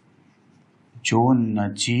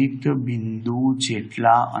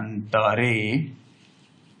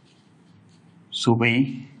શું ભાઈ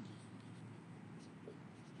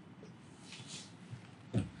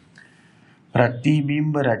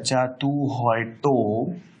પ્રતિબિંબ રચાતું હોય તો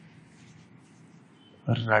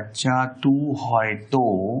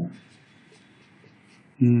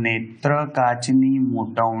નેત્ર કાચની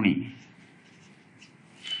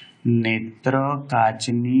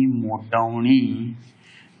મોટવણી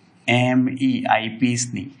ME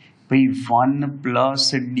આઈપીસની ભાઈ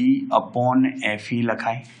 1+D અપોન FE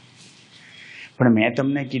લખાય. પણ મેં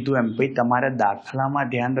તમને કીધું એમ ભાઈ તમારે દાખલામાં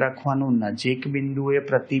ધ્યાન રાખવાનું નજીક બિંદુએ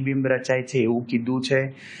પ્રતિબિંબ રચાય છે એવું કીધું છે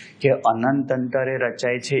કે અનંત અંતરે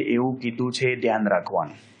રચાય છે એવું કીધું છે, એ ધ્યાન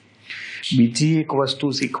રાખવાનું. બીજી એક વસ્તુ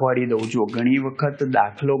શીખવાડી દઉં છું. ઘણી વખત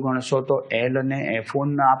દાખલો ગણશો તો એલ અને એફઓ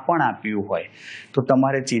ના પણ આપ્યું હોય તો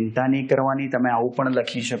તમારે ચિંતા નહીં કરવાની, તમે આવું પણ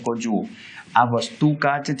લખી શકો. જુઓ આ વસ્તુ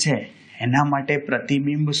કાચ છે એના માટે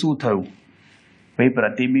પ્રતિબિંબ શું થયું ભાઈ?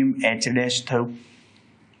 પ્રતિબિંબ એચ ડેશ થયું.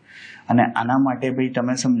 અને આના માટે ભાઈ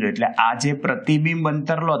તમે સમજો એટલે આ જે પ્રતિબિંબ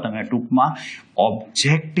અંતર લો તમે ટૂંકમાં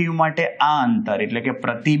ઓબ્જેક્ટિવ માટે આ અંતર એટલે કે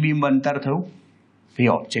પ્રતિબિંબ અંતર થયું.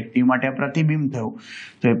 ઓબ્જેક્ટિવ માટે પ્રતિબિંબ થયું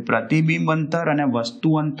તો એ પ્રતિબિંબ અંતર અને વસ્તુ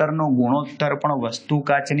અંતરનો ગુણોત્તર પણ વસ્તુ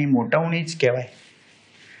કાચની મોટવણી જ કહેવાય.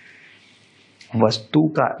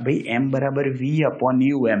 ભાઈ એમ બરાબર વી અપોન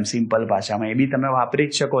યુ એમ સિમ્પલ ભાષામાં એ બી તમે વાપરી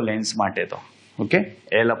જ શકો લેન્સ માટે તો. ઓકે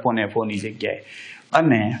એલ અપોન એફઓ ની જગ્યાએ.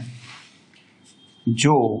 અને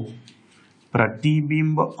જો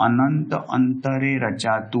પ્રતિબિંબ અનંત અંતરે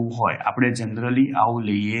રચાતું હોય, આપણે જનરલી આવું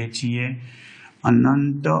લઈએ છીએ,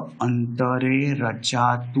 અનંત અંતરે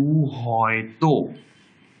રચાતું હોય તો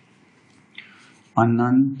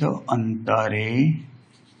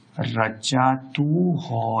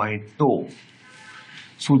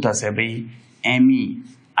શું થશે ભાઈ? ME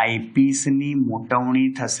આઈપીસની મોટવણી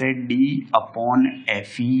થશે D અપોન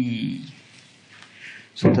FE.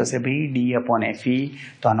 શું થશે ભાઈ? D upon FE.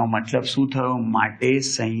 તો આનો મતલબ શું થયો? માટે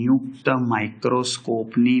સંયુક્ત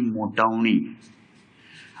માઇક્રોસ્કોપની મોટવણી,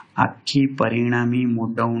 આખી પરિણામી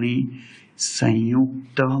મોટવણી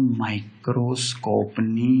સંયુક્ત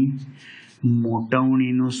માઇક્રોસ્કોપની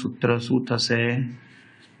મોટવણીનું સૂત્ર શું થશે?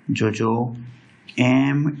 જોજો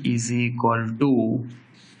M =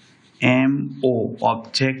 MO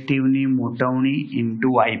ઓબ્જેક્ટિવની મોટવણી ઇન્ટુ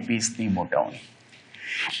આઈપીસની મોટવણી.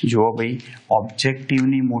 જુઓ ભાઈ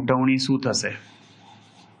ઓબ્જેક્ટિવની મોટવણી શું થશે?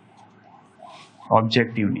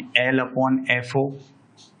 ઓબ્જેક્ટિવની L અપોન FO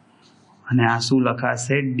અને આ શું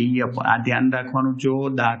લખાશે? D upon. આ ધ્યાન રાખવાનું. જો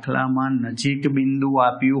દાખલામાં નજીક બિંદુ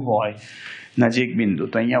આપ્યું હોય નજીક બિંદુ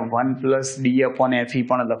તો અહીંયા 1+D અપોન FE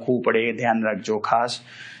પણ લખવું પડે, એ ધ્યાન રાખજો ખાસ.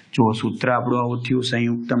 જો સૂત્ર આપણું આવું થયું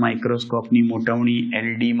સંયુક્ત માઇક્રોસ્કોપની મોટવણી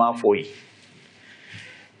LD માં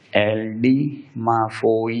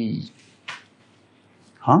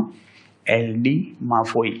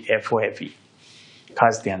ફોઈ FOFE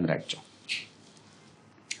ખાસ ધ્યાન રાખજો.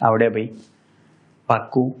 આવડે ભાઈ?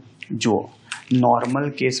 પાક્કું. જુઓ નોર્મલ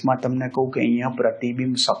કેસમાં તમને કહું કે અહીંયા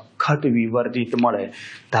પ્રતિબિંબ સખત વિવર્ધિત મળે.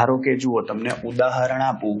 ધારો કે જુઓ તમને ઉદાહરણ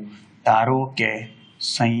આપું, ધારો કે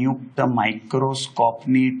સંયુક્ત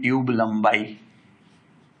માઇક્રોસ્કોપની ટ્યુબ લંબાઈ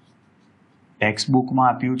ટેક્સ્ટબુકમાં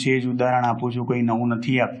આપ્યું છે એ જ ઉદાહરણ આપું છું, કોઈ નવું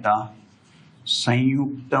નથી આપતા.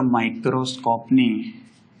 સંયુક્ત માઇક્રોસ્કોપની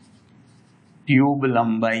ટ્યુબ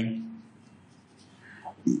લંબાઈ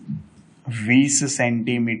 20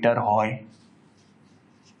 સેન્ટીમીટર હોય,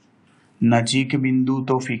 નજીક બિંદુ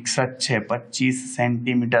તો ફિક્સ જ છે 25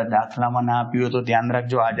 સેન્ટીમીટર. દાખલામાં ના આપ્યું હોય તો ધ્યાન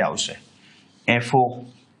રાખજો, આ જ આવશે. FO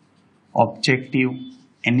ઓબ્જેક્ટિવ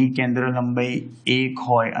એની કેન્દ્ર લંબાઈ 1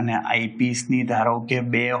 હોય અને આઈપીસની ધારો કે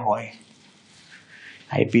 2 હોય,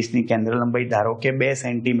 આઈપીસની કેન્દ્ર લંબાઈ ધારો કે 2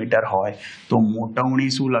 સેન્ટીમીટર હોય તો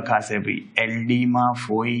મોટવણી શું લખાશે ભાઈ? એલડીમાં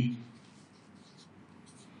ફોઈ,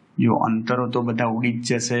 જો અંતરો તો બધા ઉડી જ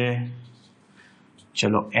જશે.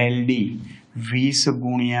 ચલો એલડી 20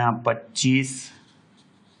 ગુણ્યા 25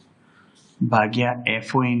 ભાગ્યા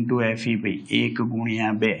એફઓ ઇન્ટુ એફઈ ભાઈ 1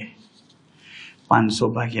 ગુણ્યા 2 500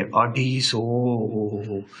 ભાગ્યા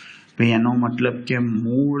 250. ભાઈ એનો મતલબ કે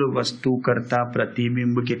મૂળ વસ્તુ કરતાં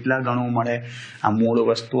પ્રતિબિંબ કેટલા ગણું મળે? આ મૂળ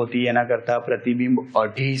વસ્તુ હતી એના કરતાં પ્રતિબિંબ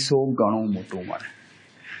 250 ગણું મોટું મળે.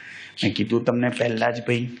 મેં કીધું તમને પહેલાં જ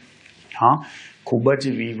ભાઈ, હા, ખૂબ જ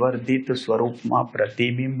વિવર્ધિત સ્વરૂપમાં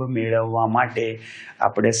પ્રતિબિંબ મેળવવા માટે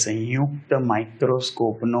આપણે સંયુક્ત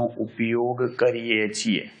માઇક્રોસ્કોપનો ઉપયોગ કરીએ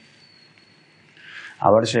છીએ.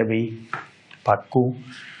 આવડશે ભાઈ? પાક્કું?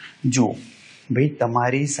 જો ભાઈ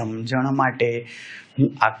તમારી સમજણ માટે હું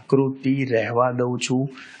આકૃતિ રહેવા દઉં છું.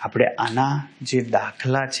 આપણે આના જે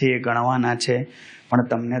દાખલા છે એ ગણવાના છે, પણ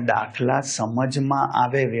તમને દાખલા સમજમાં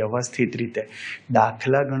આવે વ્યવસ્થિત રીતે.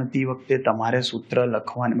 દાખલા ગણતી વખતે તમારે સૂત્ર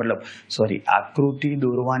લખવાની આકૃતિ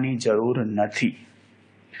દોરવાની જરૂર નથી,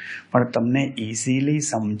 પણ તમને ઇઝીલી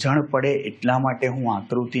સમજણ પડે એટલા માટે હું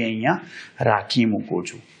આકૃતિ અહીંયા રાખી મૂકું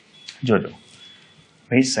છું. જોજો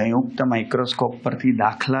ભાઈ, સંયુક્ત માઇક્રોસ્કોપ પરથી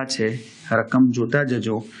દાખલા છે, રકમ જોતા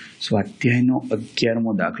જજો. સ્વાધ્યાયનો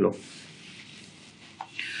 11મો દાખલો.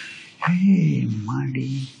 હે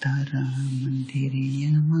માડી તારા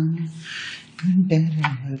મંદિરિયામાં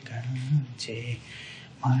ગંડરવ ગાજે,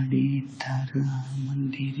 માડી તારા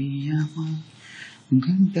મંદિરિયામાં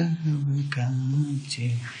ગંડરવ ગાજે,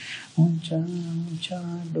 ઊંચા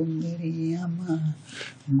ઊંચા ડુંગરિયામાં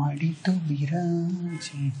માડી તો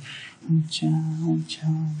બિરાજે, ઊંચા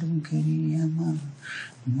ઊંચા ડુંગરિયામાં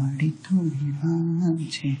માડી તો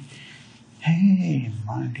બિરાજે. હે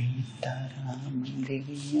માડી તારા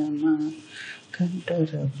મંદિરિયામાં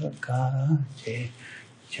ગંડરવ ગાજે,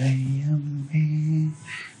 જય અંબે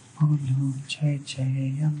બોલો જય જય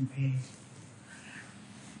અંબે,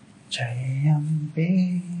 જય અંબે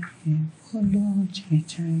બોલો જય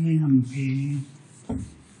જય અંબે.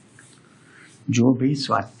 જો ભાઈ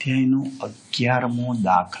સ્વાધ્યાયનો 11મો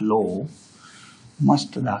દાખલો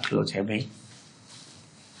મસ્ત દાખલો છે ભાઈ.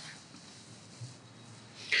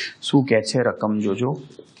 શું કહે છે રકમ જોજો.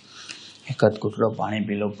 એક જ ઘૂંટડો પાણી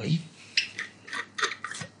પી લો ભાઈ.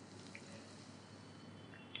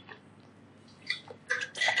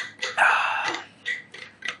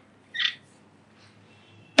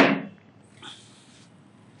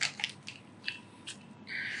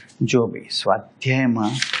 જો ભાઈ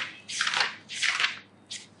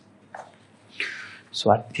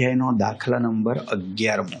સ્વાધ્યાયનો દાખલા નંબર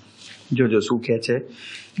 11મો. જોજો શું કહે છે.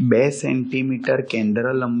 2 સેન્ટીમીટર કેન્દ્ર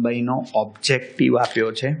લંબાઈનો ઓબ્જેક્ટિવ આપ્યો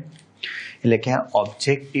છે, એટલે કે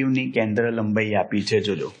ઓબ્જેક્ટિવની કેન્દ્ર લંબાઈ આપી છે.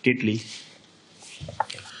 જોજો કેટલી,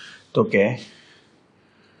 તો કે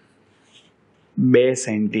 2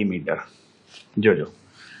 સેન્ટીમીટર. જોજો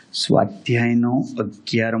સ્વાધ્યાયનો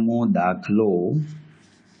 11મો દાખલો,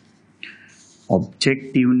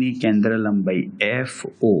 ઓબ્જેક્ટિવની કેન્દ્ર લંબાઈ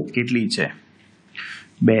FO કેટલી છે?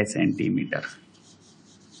 2 સેન્ટીમીટર.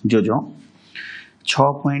 જોજો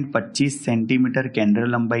 6.25 સેન્ટીમીટર કેન્દ્ર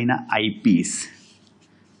લંબાઈના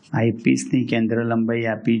આઈપીસની કેન્દ્ર લંબાઈ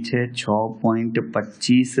આપી છે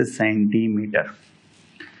 6.25 સેન્ટીમીટર.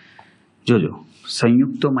 જોજો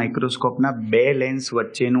સંયુક્ત માઇક્રોસ્કોપના 2 લેન્સ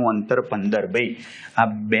વચ્ચેનું અંતર 15. ભાઈ આ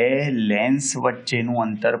 2 લેન્સ વચ્ચેનું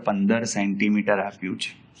અંતર 15 સેન્ટીમીટર આપ્યું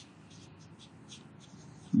છે.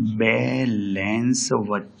 2 લેન્સ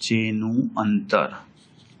વચ્ચેનું અંતર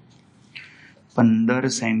 15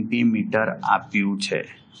 સેન્ટીમીટર આપ્યું છે.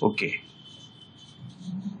 ઓકે,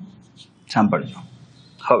 સાંભળજો.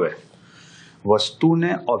 હવે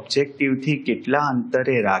વસ્તુને ઓબ્જેક્ટિવથી કેટલા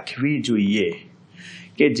અંતરે રાખવી જોઈએ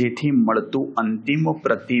કે જેથી મળતું અંતિમ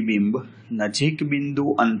પ્રતિબિંબ નજીક બિંદુ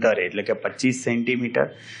અંતરે એટલે કે 25 સેન્ટીમીટર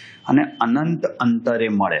અને અનંત અંતરે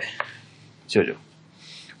મળે. જોજો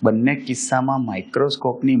બંને કિસ્સામાં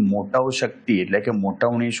માઇક્રોસ્કોપની મોટાવ શક્તિ એટલે કે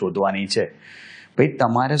મોટવણી શોધવાની છે. ભાઈ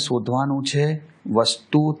તમારે શોધવાનું છે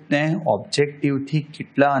વસ્તુને ઓબ્જેક્ટિવથી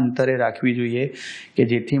કેટલા અંતરે રાખવી જોઈએ કે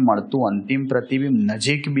જેથી મળતું અંતિમ પ્રતિબિંબ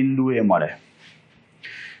નજીક બિંદુએ મળે.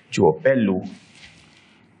 જુઓ પહેલું,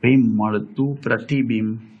 ભાઈ મળતું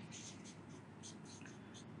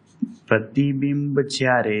પ્રતિબિંબ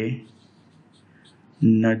જ્યારે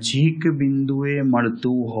નજીક બિંદુએ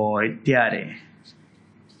મળતું હોય ત્યારે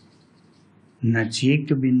નજીક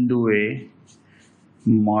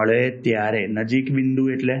બિંદુ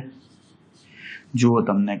એટલે જુઓ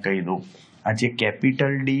તમને કહી દઉં, આ જે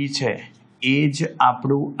કેપિટલ ડી છે એ જ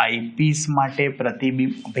આપણું આઈપીસ માટે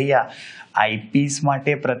પ્રતિબિંબ. ભૈયા આઈપીસ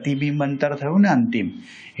માટે પ્રતિબિંબ અંતર થયું ને અંતિમ,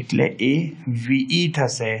 એટલે એ વીઈ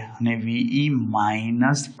થશે અને વીઈ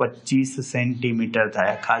 -25 સેન્ટીમીટર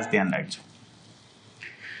થાય. ખાસ ધ્યાન રાખજો,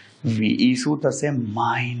 વીઈ શું થશે?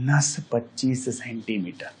 -25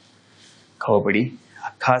 સેન્ટીમીટર. ખબર પડી?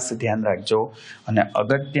 ખાસ ધ્યાન રાખજો. અને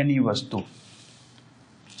અગત્યની વસ્તુ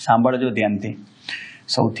સાંભળજો ધ્યાનથી.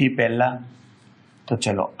 સૌથી પહેલા તો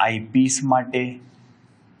ચલો આઈપીસ માટે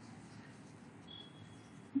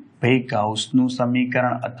ભાઈ ગાઉસનું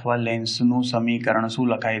સમીકરણ અથવા લેન્સનું સમીકરણ શું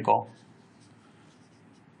લખાય કહો?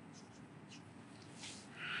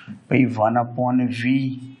 ભાઈ 1/v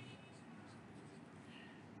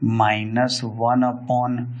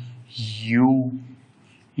 -1/u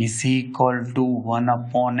is equal to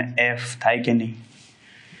 1/f થાય કે નહીં?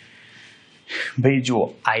 ભાઈ જુઓ,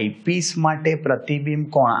 આઈપીસ માટે પ્રતિબિંબ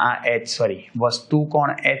કોણ? આ વસ્તુ કોણ?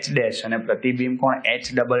 H ડેશ, અને પ્રતિબિંબ કોણ? H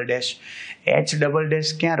double dash. H double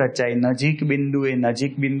dash ક્યાં રચાય? નજીક બિંદુ. એ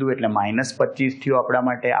નજીક બિંદુ એટલે -25 થયું આપણા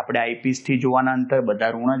માટે. આપણે આઈપીસ થી જોવાના અંતર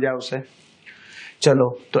બધા ઋણ જ આવશે. ચલો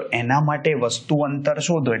તો એના માટે વસ્તુ અંતર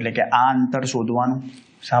શોધો, એટલે કે આ અંતર શોધવાનું.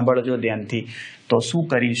 સાંભળજો ધ્યાનથી. તો શું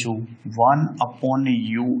કરીશું?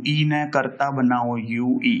 1/UE ને કરતા બનાવો.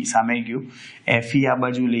 UE સામે ગયું, FE આ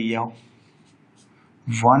બાજુ લઈ આવો.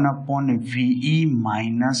 1/VE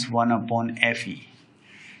 -1/FE.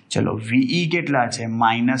 ચલો VE કેટલા છે?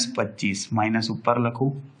 -25, માઇનસ ઉપર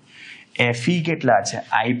લખું. FE કેટલા છે?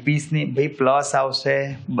 આઈપીસની ભાઈ પ્લસ આવશે.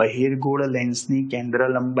 બહિર્ગોળ લેન્સની કેન્દ્ર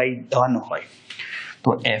લંબાઈ ધન હોય તો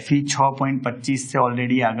FE 6.25 છે,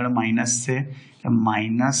 ઓલરેડી આગળ માઇનસ છે,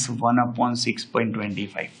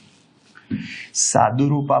 -1/6.25.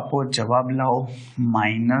 સાદુરૂપ આપો, જવાબ લાવો.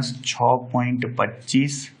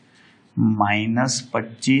 -6.25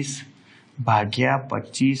 -25 ભાગ્યા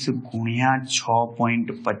 25 ગુણ્યા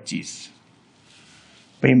 6.25.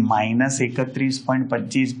 ભાઈ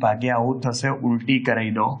 -31.25 ભાગ્યા આવું થશે, ઉલટી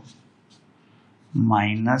કરાવી દો.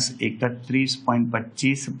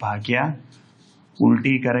 -31.25 ભાગ્યા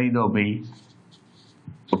ઉલટી કરાવી દો ભાઈ.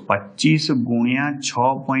 તો 25 ગુણ્યા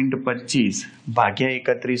 6.25 ભાગ્યા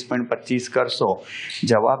 31.25 કરશો,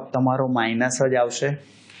 જવાબ તમારો માઇનસ જ આવશે.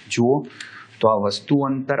 જુઓ તો આ વસ્તુ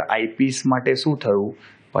અંતર આઈપીસ માટે શું થયું?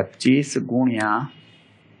 25 ગુણ્યા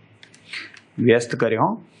વ્યસ્ત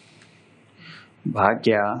કર્યો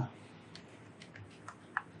ભાગ્યા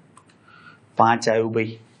 5 આવ્યું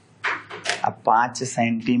ભાઈ. આ 5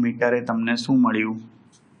 સેન્ટીમીટરે તમને શું મળ્યું?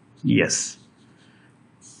 યસ.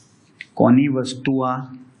 કોની વસ્તુ આ?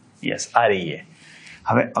 યસ, આ રહી.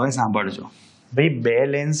 હવે સાંભળજો ભાઈ, બે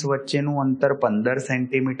લેન્સ વચ્ચેનું અંતર 15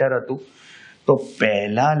 સેન્ટીમીટર હતું. તો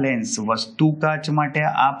પહેલા લેન્સ વસ્તુ કાચ માટે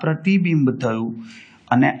આ પ્રતિબિંબ થયું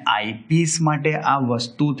અને આઈપીસ માટે આ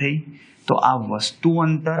વસ્તુ થઈ. તો આ વસ્તુ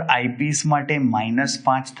અંતર આઈપીસ માટે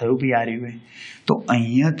 -5 થયું ભાઈ. આ રહ્યું. તો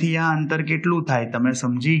અહીંયાથી આ અંતર કેટલું થાય? તમે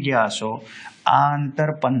સમજી ગયા હશો. આ અંતર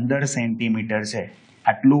 15 સેન્ટીમીટર છે.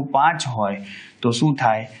 આટલું 5 હોય તો શું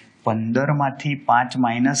થાય? 15 માંથી 5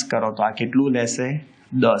 માઇનસ કરો તો આ કેટલું લેશે?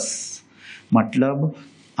 10. મતલબ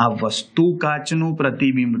આ વસ્તુ કાચનું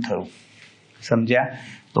પ્રતિબિંબ થયું. સમજ્યા?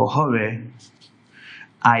 તો હવે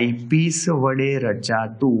આઈપીસ વડે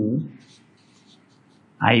રચાતું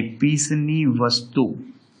આઈપીસની વસ્તુ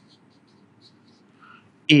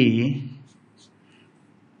એ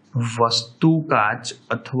વસ્તુ કાચ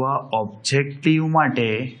અથવા ઓબ્જેક્ટિવ માટે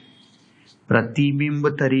પ્રતિબિંબ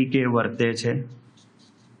તરીકે વર્તે છે.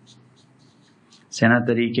 શેના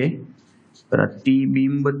તરીકે?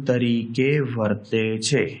 પ્રતિબિંબ તરીકે વર્તે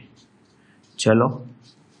છે. ચલો,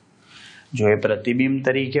 જો એ પ્રતિબિંબ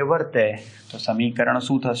તરીકે વર્તે તો સમીકરણ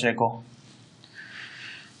શું થશે કહો?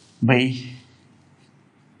 ભાઈ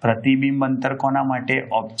પ્રતિબિંબ અંતર કોના માટે?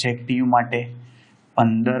 ઓબ્જેક્ટિવ માટે.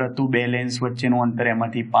 15 હતું બે લેન્સ વચ્ચેનું અંતર,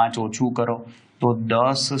 એમાંથી 5 ઓછું કરો તો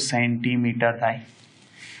 10 સેન્ટીમીટર થાય.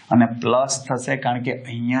 અને પ્લસ થશે કારણ કે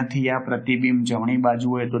અહીંયાથી આ પ્રતિબિંબ જમણી બાજુ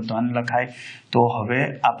હોય તો ધન લખાય. તો હવે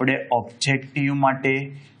આપણે ઓબ્જેક્ટિવ માટે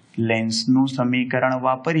લેન્સનું સમીકરણ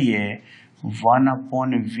વાપરીએ.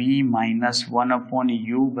 1/v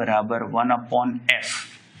 -1/u બરાબર 1/f.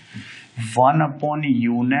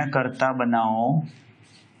 1/u ને કરતા બનાવો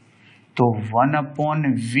તો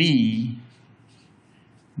 1/v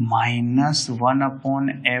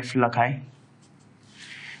 -1/f લખાય.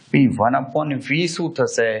 ભાઈ 1/v શું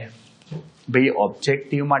થશે? ભાઈ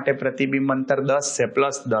ઓબ્જેક્ટિવ માટે પ્રતિબિંબ અંતર 10 છે,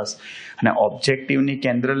 +10, અને ઓબ્જેક્ટિવની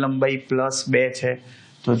કેન્દ્ર લંબાઈ +2 છે.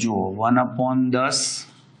 તો જુઓ 1/10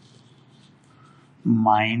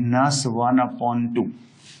 -1/2.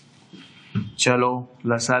 ચલો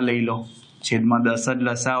લસા લઈ લો. છેદમાં 10 જ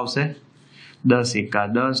લસા આવશે. 10 ×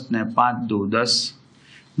 10 ને 5 × 2 10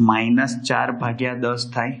 -4/10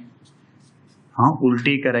 થાય. હા,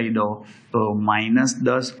 ઉલટી કરાવી દો તો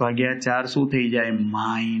 -10/4 શું થઈ જાય?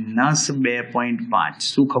 -2.5.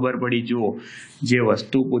 શું ખબર પડી? જુઓ, જે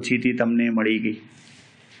વસ્તુ પૂછી હતી તમને મળી ગઈ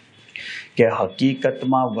કે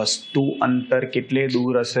હકીકતમાં વસ્તુ અંતર કેટલે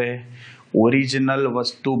દૂર હશે? ઓરિજિનલ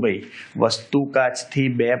વસ્તુ વસ્તુ કાચથી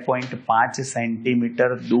 2.5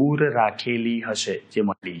 સેન્ટીમીટર દૂર રાખેલી હશે, જે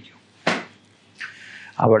મળી ગયું.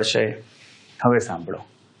 આવડશે? હવે સાંભળો,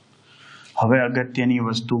 હવે અગત્યની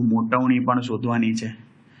વસ્તુ મોટવણી પણ શોધવાની છે.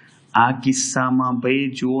 આ કિસ્સામાં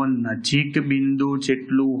જુઓ, નજીક બિંદુ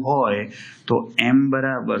જેટલું હોય તો m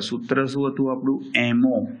બરાબર, સૂત્ર શું હતું આપણું?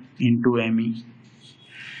 MO × ME.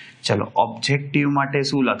 ચલો, ઓબ્જેક્ટિવ માટે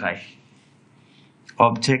શું લખાય?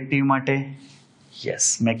 ઓબ્જેક્ટિવ માટે યસ,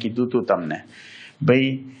 મેં કીધું તું તમને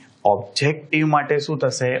ઓબ્જેક્ટિવ માટે શું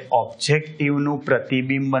થશે? ઓબ્જેક્ટિવનું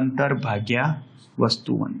પ્રતિબિંબ અંતર ભાગ્યા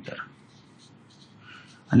વસ્તુ અંતર.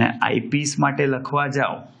 અને આઈપીસ માટે લખવા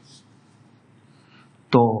જાઓ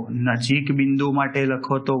તો નજીક બિંદુ માટે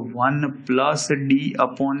લખો તો 1 +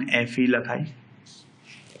 D/FE લખાય.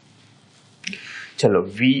 ચલો,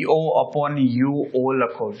 VO/UO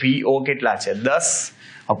લખો. VO કેટલા છે?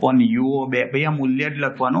 10/UO 2. આ મૂલ્ય જ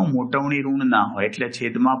લખવાનું, મોટવણી ઋણ ના હોય એટલે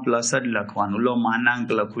છેદમાં પ્લસ જ લખવાનું. લો, માનાંક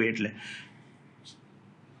લખવું એટલે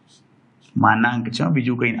માનાંક છે,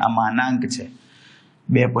 બીજું કંઈ. આ માનાંક છે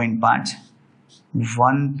 2.5.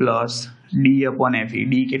 1 + D/FE.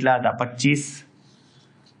 D કેટલા હતા? 25.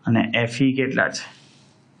 અને FE કેટલા છે?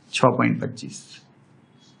 6.25.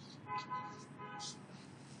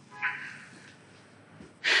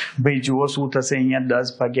 જુઓ શું થશે અહીંયા?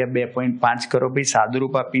 10/2.5 કરો.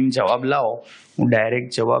 સાદુરૂપ આપીને જવાબ લાવો. હું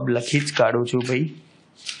ડાયરેક્ટ જવાબ લખી જ કાઢું છું.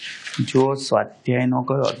 જો સ્વાધ્યાયનો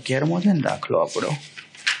કયો 11મો છે ને દાખલો આપણો,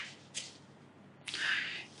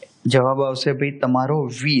 જવાબ આવશે તમારો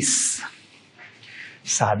 20.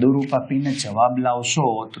 સાદુરૂપ આપીને જવાબ લાવશો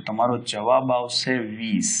તો તમારો જવાબ આવશે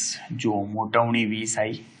 20. જો મોટવણી 20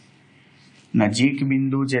 આવી. નજીક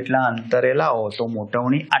બિંદુ જેટલા અંતરે લાવો તો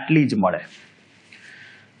મોટવણી આટલી જ મળે.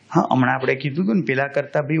 હા, હમણાં આપણે કીધું હતું ને, પેલા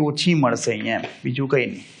કરતા ઓછી મળશે અહીંયા, બીજું કંઈ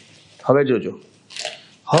નહીં. હવે જોજો,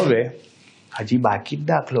 હવે હજી બાકી જ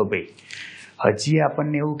દાખલો. હજી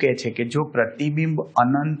આપણને એવું કહે છે કે જો પ્રતિબિંબ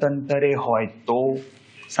અનંત અંતરે હોય તો,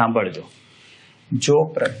 સાંભળજો, જો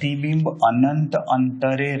પ્રતિબિંબ અનંત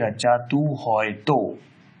અંતરે રચાતું હોય તો,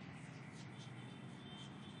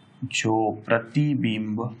 જો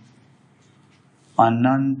પ્રતિબિંબ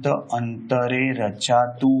અનંત અંતરે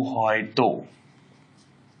રચાતું હોય તો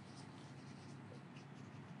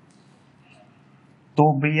આ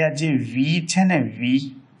જે V છે ને, V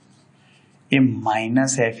એ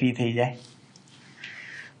 -FE થઈ જાય.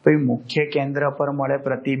 મુખ્ય કેન્દ્ર પર મળે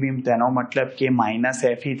પ્રતિબિંબ, તેનો મતલબ કે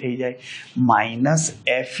 -FE થઈ જાય.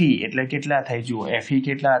 -FE એટલે કેટલા થાય? જુઓ, FE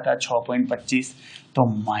કેટલા હતા? 6.25. તો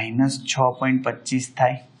 -6.25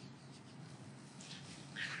 થાય.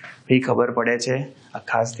 ખબર પડે છે? આ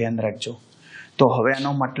ખાસ ધ્યાન રાખજો. તો હવે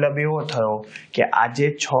આનો મતલબ એવો થયો કે આ જે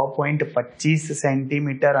 6.25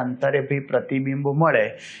 સેન્ટીમીટર અંતરે પ્રતિબિંબ મળે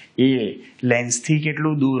એ લેન્સથી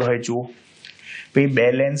કેટલું દૂર હોય? જુઓ, બે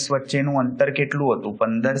લેન્સ વચ્ચેનું અંતર કેટલું હતું?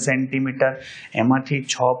 15 સેન્ટીમીટર. એમાંથી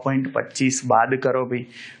 6.25 બાદ કરો.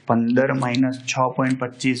 15 -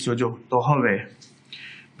 6.25 જોજો. તો હવે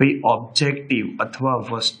ઓબ્જેક્ટિવ અથવા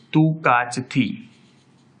વસ્તુ કાચથી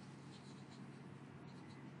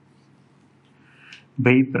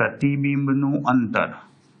પ્રતિબિંબનું અંતર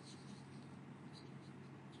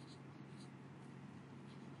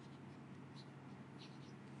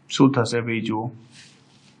શું થશે? જુઓ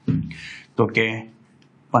તો કે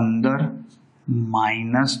 15 -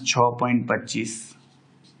 6.25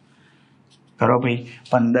 કરો.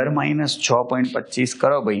 15 - 6.25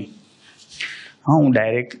 કરો. હા, હું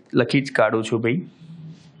ડાયરેક્ટ લખી જ કાઢું છું.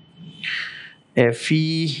 FE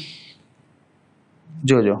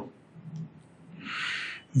જોજો,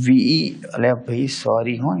 VE,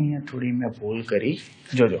 સોરી હો, અહીંયા થોડી મેં ભૂલ કરી.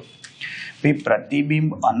 જોજો, પ્રતિબિંબ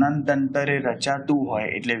અનંત અંતરે રચાતું હોય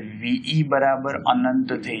એટલે VE બરાબર અનંત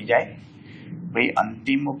થઈ જાય.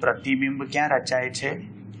 અંતિમ પ્રતિબિંબ ક્યાં રચાય છે?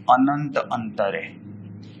 અનંત અંતરે.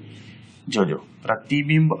 જોજો,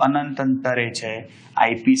 પ્રતિબિંબ અનંત અંતરે છે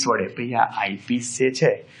આઈપીસ વડે. આ આઈપીસ જે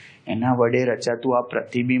છે એના વડે રચાતું આ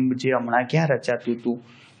પ્રતિબિંબ જે હમણાં ક્યાં રચાતું હતું?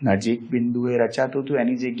 નજીક બિંદુએ રચાતું હતું,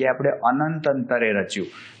 એની જગ્યાએ આપણે અનંત અંતરે રચ્યું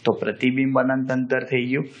તો પ્રતિબિંબ અનંત અંતર થઈ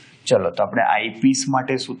ગયું. ચલો, તો આપણે આઈપીસ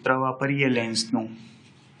માટે સૂત્ર વાપરીએ લેન્સનું.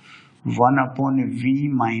 1/V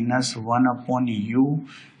 - 1/U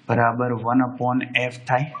બરાબર 1/F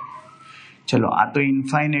થાય. ચલો, આ તો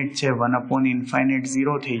ઇન્ફાઇનાઇટ છે. 1/∞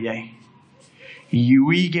 0 થઈ જાય.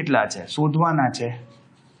 UE કેટલા છે? શોધવાના છે.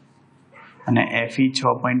 અને FE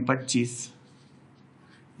 6.25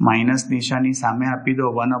 માઇનસ નિશાની સામે આપી દો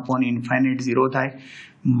 1/∞ 0 થાય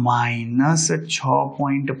માઇનસ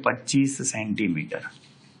 6.25 સેન્ટીમીટર.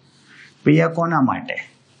 ભાઈ આ કોના માટે?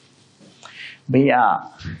 ભાઈ આ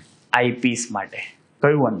આઈપીસ માટે.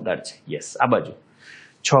 કયું અંતર છે? યસ આ બાજુ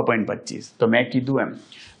 6.25. તો મેં કીધું એમ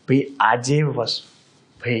ભાઈ આ જે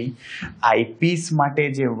ભાઈ આઈપીસ માટે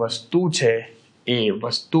જે વસ્તુ છે એ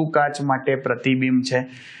વસ્તુ કાચ માટે પ્રતિબિંબ છે.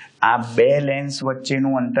 આ બે લેન્સ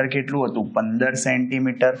વચ્ચેનું અંતર કેટલું હતું? 15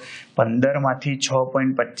 સેન્ટીમીટર. 15 માંથી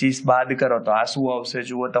 6.25 બાદ કરો તો આ શું આવશે?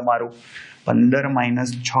 જુઓ તમારું 15 માઇનસ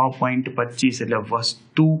 6.25 એટલે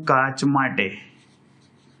વસ્તુ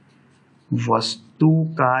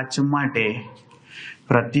કાચ માટે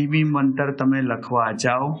પ્રતિબિંબ અંતર તમે લખવા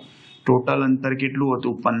જાઓ. ટોટલ અંતર કેટલું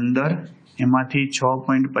હતું? 15. એમાંથી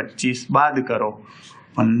 6.25 બાદ કરો.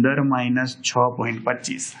 15 માઇનસ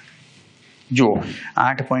 6.25 જુઓ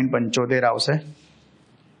 8.75 આવશે.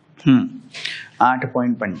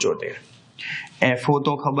 8.75. FO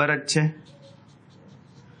તો ખબર જ છે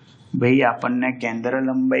ભાઈ આપણને કેન્દ્ર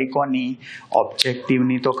લંબાઈ કોની?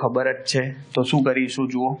 ઓબ્જેક્ટિવની તો ખબર જ છે. તો શું કરીશું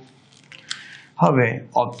જુઓ હવે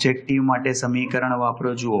ઓબ્જેક્ટિવ માટે સમીકરણ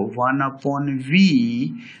વાપરો. જુઓ 1/v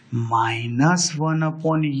માઇનસ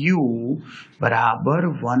 1/u બરાબર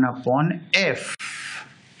 1/f.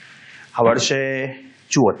 આવડશે?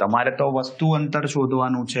 જુઓ તમારે તો વસ્તુ અંતર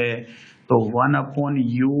શોધવાનું છે તો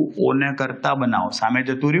 1/u ને કરતા બનાવો. સામે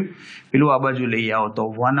જતું રહ્યું પેલું આ બાજુ લઈ આવો તો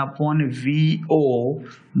 1/vo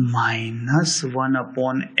માઇનસ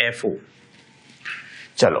 1/fo.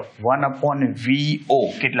 ચલો 1/vo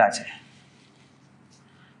કેટલા છે?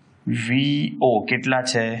 vo કેટલા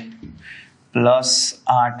છે? Plus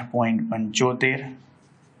 8.75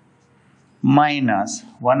 minus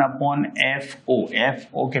 1/fo.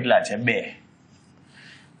 fo કેટલા છે? 2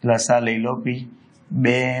 પ્લસ આ લઈ લો પી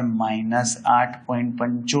 2 માઇનસ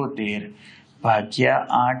 8.75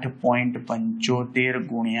 ભાગ્યા 8.75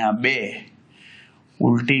 ગુણ્યા 2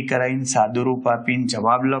 ઉલટી કરાવીને સાદુરૂપ આપીને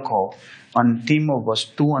જવાબ લખો. અંતિમ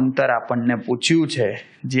વસ્તુ અંતર આપણને પૂછ્યું છે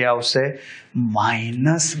જે આવશે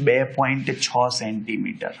માઇનસ 2.6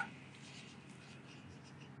 સેન્ટીમીટર.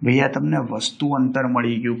 ભૈયા તમને વસ્તુ અંતર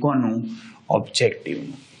મળી ગયું. કોનું?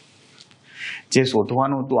 ઓબ્જેક્ટિવનું. જે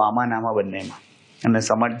શોધવાનું હતું આમાં નામાં બંનેમાં. અને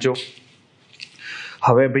સમજજો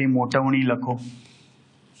હવે ભાઈ મોટવણી લખો.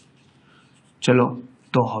 ચલો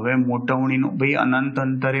તો હવે મોટવણીનું ભાઈ અનંત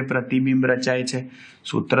અંતરે પ્રતિબિંબ રચાય છે.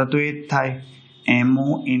 સૂત્ર તો એ જ થાય MO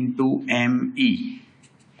into ME.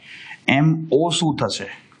 MO શું થશે?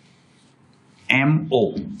 MO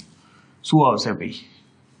શું આવશે ભાઈ?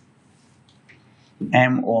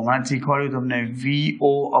 MO માં શીખવાડ્યું તમને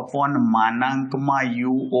VO upon માનાંકમાં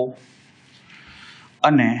UO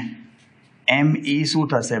અને ME શું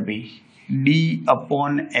થશે ભાઈ? D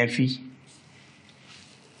upon FE.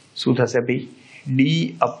 શું થશે ભાઈ? D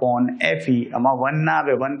upon FE. આમાં 1 ના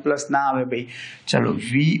આવે 1 પ્લસ ના આવે ભાઈ. ચલો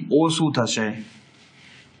VO શું થશે?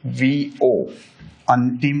 VO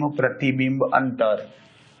અંતિમ પ્રતિબિંબ અંતર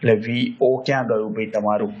એટલે VO ક્યાં ગયું ભાઈ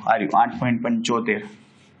તમારું? આ રહ્યું 8.75.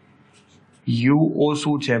 UO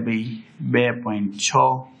શું છે ભાઈ? 2.6.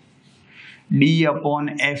 D upon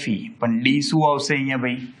FE પણ D શું આવશે અહીંયા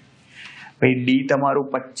ભાઈ? ભાઈ D તમારું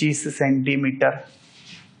 25 સેન્ટીમીટર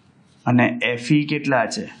અને FE કેટલા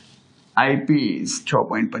છે? આઈપીસ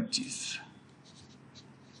 6.25.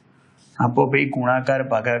 આપો ભાઈ ગુણાકાર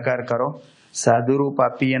ભાગાકાર કરો. સાદુરૂપ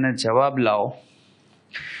આપી અને જવાબ લાવો.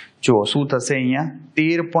 જો શું થશે અહીંયા?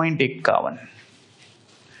 13.51.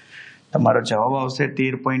 તમારો જવાબ આવશે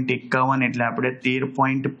 13.51 એટલે આપણે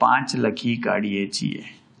 13.5 લખી કાઢીએ છીએ.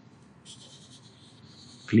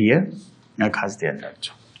 ક્લિયર? ખાસ ધ્યાન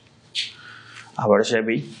રાખજો. આવડશે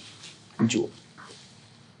ભાઈ? જુઓ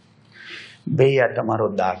ભાઈ આ તમારો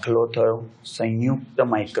દાખલો થયો સંયુક્ત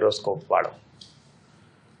માઇક્રોસ્કોપ વાળો.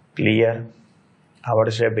 ક્લિયર?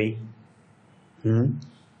 આવડશે ભાઈ?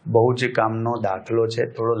 બહુ જ કામનો દાખલો છે.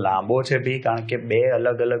 થોડો લાંબો છે ભાઈ કારણ કે બે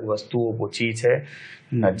અલગ અલગ વસ્તુઓ પૂછી છે.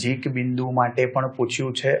 નજીક બિંદુ માટે પણ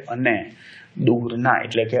પૂછ્યું છે અને દૂરના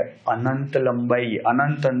એટલે કે અનંત લંબાઈ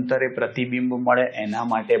અનંત અંતરે પ્રતિબિંબ મળે એના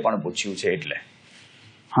માટે પણ પૂછ્યું છે. એટલે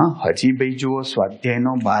હા હજી ભાઈ જુઓ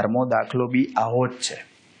સ્વાધ્યાયનો 12મો દાખલો બી આવો જ છે.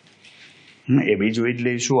 એ બી જોઈ જ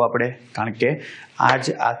લઈશું આપણે કારણ કે આ જ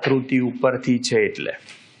આકૃતિ ઉપરથી છે એટલે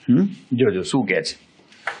જોજો શું કહે છે.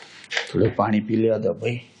 થોડું પાણી પી લેવા દો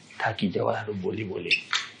ભાઈ, થાકી જવાનું બોલી બોલી.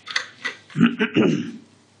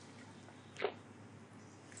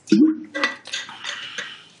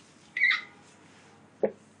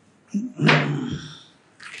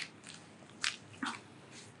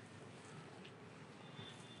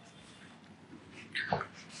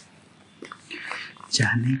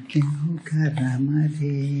 जाने क्या होगा रामा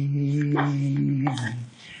रे,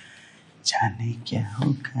 जाने क्या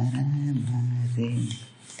होगा रामा रे,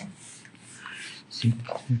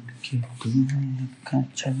 सिगरेट के धुएं का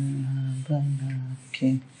चलना बना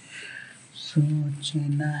के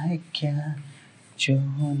सोचना है क्या जो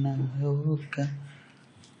होना होगा,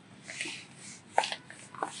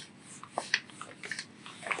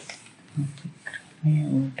 में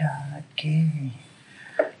उड़ा के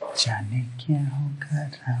जाने क्या होगा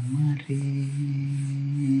रामा रे,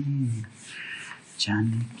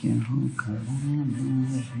 जाने क्या होगा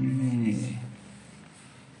रामा रे।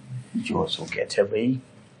 જો શું કે છે ભાઈ,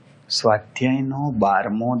 સ્વાધ્યાયનો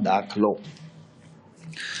 12મો દાખલો.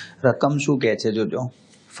 રકમ શું કહે છે જોજો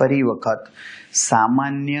ફરી વખત.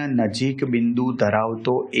 સામાન્ય નજીક બિંદુ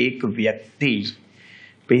ધરાવતો એક વ્યક્તિ,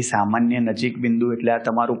 ભાઈ સામાન્ય નજીક બિંદુ એટલે આ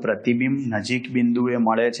તમારું પ્રતિબિંબ નજીક બિંદુએ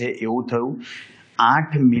મળે છે એવું થયું.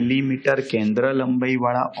 8 મિલીમીટર કેન્દ્ર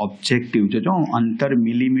લંબાઈવાળા ઓબ્જેક્ટિવ છે, જો અંતર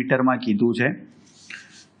મિલીમીટરમાં કીધું છે.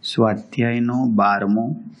 સ્વાધ્યાયનો 12મો.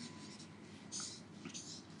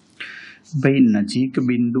 ભાઈ નજીક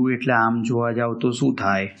બિંદુ એટલે આમ જોવા જાવ તો શું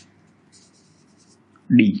થાય,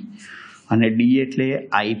 ડી, અને ડી એટલે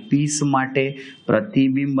આઈપીસ માટે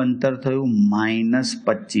પ્રતિબિંબ અંતર થયું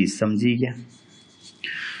 -25. સમજી ગયા?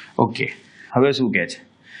 ઓકે, હવે શું કહે છે,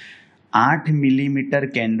 8 મિલીમીટર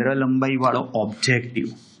કેન્દ્ર લંબાઈવાળો ઓબ્જેક્ટિવ,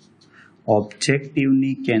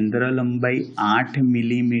 ઓબ્જેક્ટિવની કેન્દ્ર લંબાઈ 8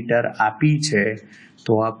 મિલીમીટર આપી છે,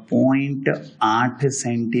 તો આ 0.8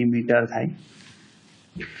 સેન્ટીમીટર થાય.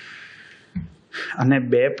 અને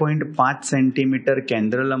 2.5 સેન્ટીમીટર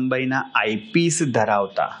કેન્દ્ર લંબાઈના આઈપીસ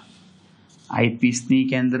ધરાવતા, આઈપીસની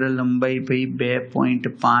કેન્દ્ર લંબાઈ ભાઈ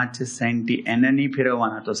 2.5 સેન્ટી, એને નહીં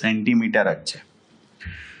ફેરવવાના તો સેન્ટીમીટર જ છે.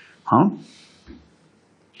 હા,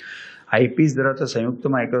 આઈપીસ ધરાવતા સંયુક્ત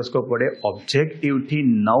માઇક્રોસ્કોપ વડે ઓબ્જેક્ટિવથી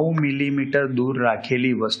 9 મિલીમીટર દૂર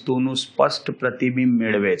રાખેલી વસ્તુનું સ્પષ્ટ પ્રતિબિંબ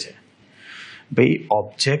મેળવે છે. ભાઈ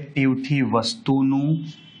ઓબ્જેક્ટિવથી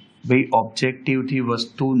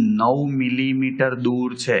વસ્તુ 9 મિલીમીટર દૂર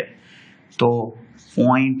છે તો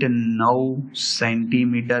 0.9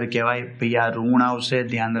 સેન્ટીમીટર કહેવાય. ભાઈ આ ઋણ આવશે,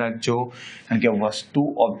 ધ્યાન રાખજો, કારણ કે વસ્તુ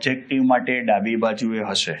ઓબ્જેક્ટિવ માટે ડાબી બાજુએ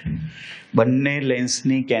હશે. બંને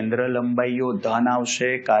લેન્સની કેન્દ્ર લંબાઈઓ ધન આવશે,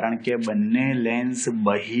 કારણ કે બંને લેન્સ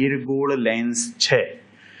બહિર્ગોળ લેન્સ છે.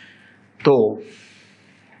 તો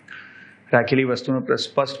રાખેલી વસ્તુનો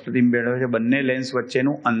સ્પષ્ટ પ્રતિબિંબ મેળવે છે. બંને લેન્સ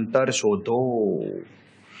વચ્ચેનું અંતર શોધો.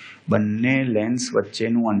 બંને લેન્સ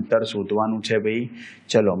વચ્ચેનું અંતર શોધવાનું છે ભાઈ.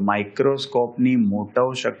 ચલો, માઇક્રોસ્કોપની મોટવ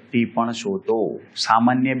શક્તિ પણ શોધો.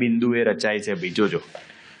 સામાન્ય બિંદુએ રચાય છે ભાઈ, જોજો.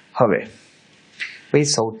 હવે ભાઈ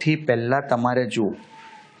સૌથી પહેલા તમારે જુઓ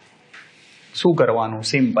શું કરવાનું,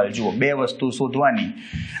 સિમ્પલ. જુઓ, બે વસ્તુ શોધવાની.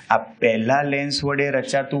 આ પહેલા લેન્સ વડે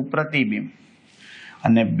રચાતું પ્રતિબિંબ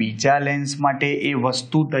અને બીજા લેન્સ માટે એ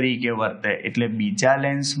વસ્તુ તરીકે વર્તે, એટલે બીજા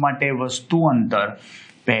લેન્સ માટે વસ્તુ અંતર,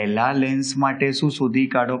 પહેલા લેન્સ માટે શું શોધી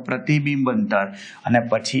કાઢો, પ્રતિબિંબ અંતર, અને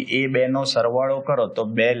પછી એ બેનો સરવાળો કરો તો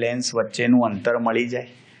બે લેન્સ વચ્ચેનું અંતર મળી જાય,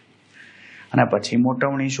 અને પછી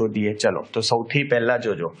મોટવણી શોધીએ. ચલો, તો સૌથી પહેલા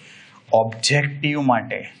જોજો ઓબ્જેક્ટિવ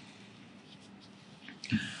માટે,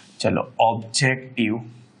 ચલો ઓબ્જેક્ટિવ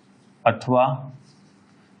અથવા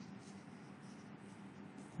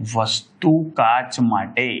વસ્તુ કાચ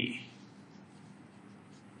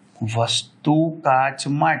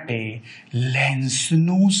માટે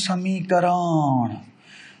લેન્સનું સમીકરણ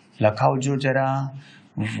લખાવજો જરા.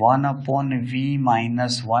 1/v -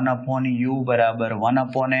 1/u બરાબર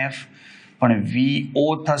 1/f, પણ VO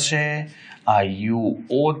થશે, આ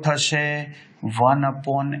UO થશે,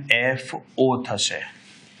 1/FO થશે.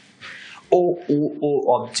 ઓ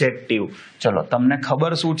ઓબ્જેક્ટિવ. ચલો, તમને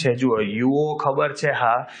ખબર શું છે, જુઓ, UO ખબર છે,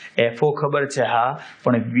 હા, FO ખબર છે, હા,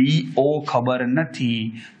 પણ VO ખબર નથી.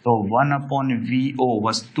 તો 1/VO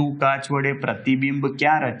વસ્તુ કાચ વડે પ્રતિબિંબ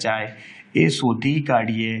ક્યાં રચાય એ શોધી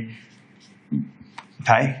કાઢીએ.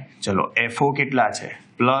 થાય. ચલો, FO કેટલા છે,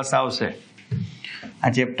 પ્લસ આવશે. આ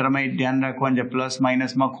ચેપ્ટરમાં ધ્યાન રાખવાનું છે, પ્લસ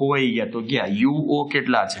માઇનસમાં ખોવાઈ ગયા તો ગયા. UO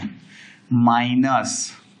કેટલા છે,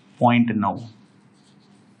 -0.9.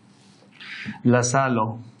 લસા લો,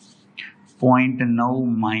 0.9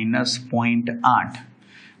 - 0.8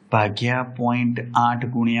 ભાગ્યા 0.8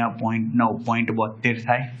 ગુણ્યા 0.9, 0.72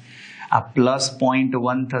 થાય. આ પ્લસ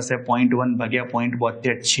 0.1 થશે, 0.1 ભાગ્યા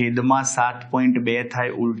 0.72 છેદમાં 7.2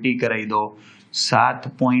 થાય. ઉલટી કરાવી દો,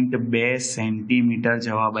 7.2 સેન્ટીમીટર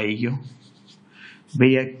જવાબ આવી ગયો.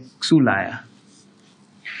 ભાઈ શું લાયા,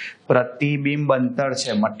 પ્રતિબિંબ અંતર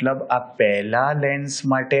છે, મતલબ આ પહેલા લેન્સ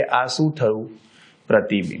માટે આ શું થયું,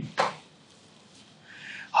 પ્રતિબિંબ.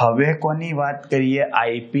 હવે કોની વાત કરીએ,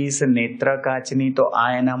 આઈપીસ નેત્ર કાચની, તો આ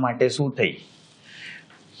એના માટે શું થઈ,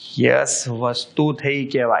 યસ, વસ્તુ થઈ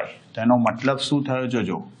કહેવાય. તો એનો મતલબ શું થયો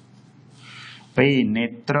જોજો ભાઈ.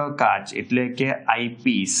 નેત્ર કાચ એટલે કે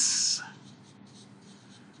આઈપીસ.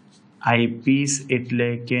 આઈપીસ એટલે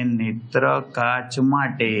કે નેત્ર કાચ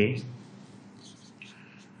માટે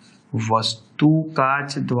વસ્તુ કાચ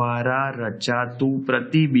દ્વારા રચાતું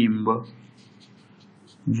પ્રતિબિંબ,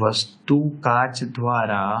 વસ્તુ કાચ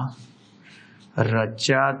દ્વારા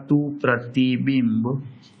રચાતું પ્રતિબિંબ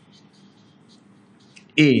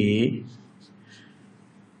એ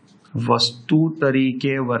વસ્તુ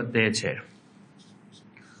તરીકે વર્તે છે.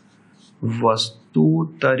 વસ્તુ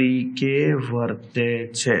તરીકે વર્તે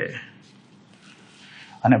છે.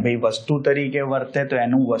 અને ભાઈ વસ્તુ તરીકે વર્તે તો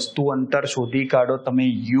એનું વસ્તુ અંતર શોધી કાઢો તમે.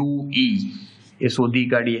 UE એ શોધી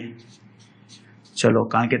કાઢીએ. ચલો,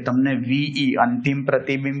 કારણ કે તમને VE અંતિમ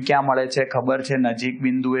પ્રતિબિંબ ક્યાં મળે છે ખબર છે, નજીક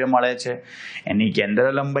બિંદુએ મળે છે. એની કેન્દ્ર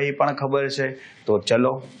લંબાઈ પણ ખબર છે. તો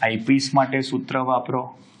ચલો આઈપીસ માટે સૂત્ર વાપરો.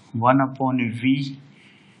 1/V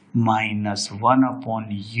 -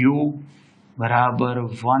 1/U બરાબર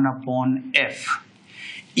 1/F.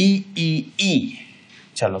 EE.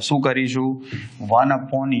 ચલો શું કરીશું?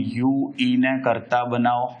 1/UE ને કરતા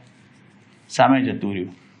બનાવો. સામે જતું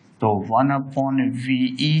રહ્યું તો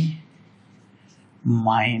 1/VE -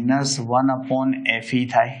 1/FE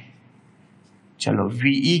થાય. ચલો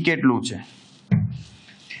VE કેટલું છે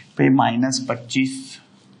ભાઈ? -25.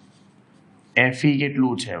 FE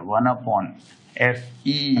કેટલું છે?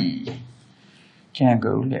 1/FE. ક્યાં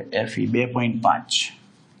ગયું લે FE? 2.5.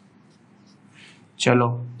 ચલો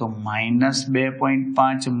તો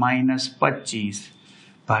 -2.5 - 25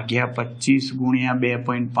 ભાગ્યા 25 ગુણ્યા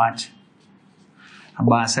 2.5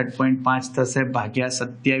 62.5 થશે ભાગ્યા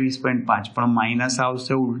 27.5. પણ માઇનસ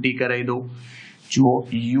આવશે, ઉલટી કરાવી દઉં. જો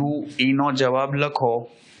UE નો જવાબ લખો.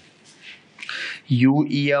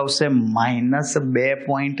 UE આવશે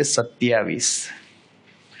 -2.27.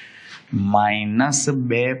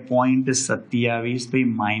 -2.27. ભાઈ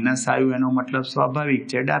માઇનસ આવ્યું એનો મતલબ સ્વાભાવિક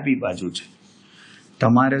છે ડાબી બાજુ છે.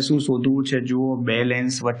 તમારે શું શોધવું છે? જુઓ, બે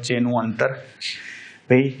લેન્સ વચ્ચેનું અંતર.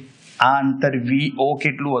 ભાઈ આ અંતર VO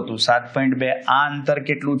કેટલું હતું? 7.2. આ અંતર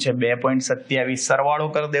કેટલું છે? 2.27. સરવાળો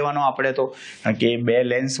કરી દેવાનો આપણે તો, કારણ કે બે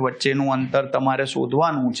લેન્સ વચ્ચેનું અંતર તમારે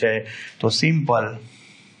શોધવાનું છે. તો સિમ્પલ,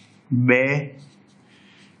 બે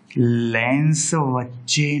લેન્સ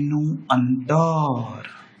વચ્ચેનું અંતર.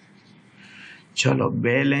 ચલો,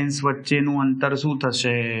 બે લેન્સ વચ્ચેનું અંતર શું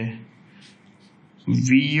થશે?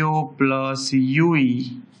 VO plus UE.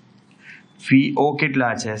 VO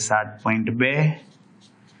કેટલા છે? 7.2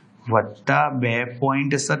 વત્તા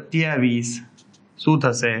 2.27. શું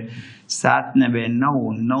થશે? 7 ને 2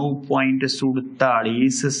 9.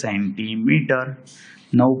 9.47 સેન્ટીમીટર.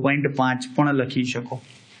 9.5 પણ લખી શકો.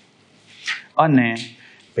 અને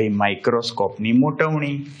ભાઈ માઇક્રોસ્કોપની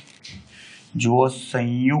મોટવણી જુઓ.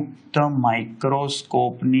 સંયુક્ત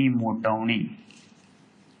માઇક્રોસ્કોપની મોટવણી.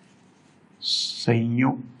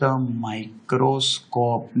 સંયુક્ત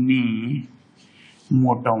માઇક્રોસ્કોપની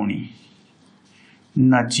મોટવણી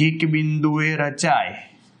નજીક બિંદુએ રચાય.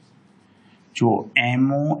 જો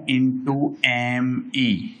MO × ME.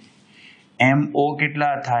 MO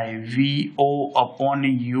કેટલા થાય?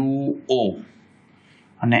 VO/UO.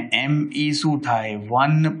 અને ME શું થાય?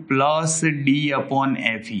 1 +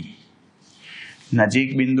 D/FE. નજીક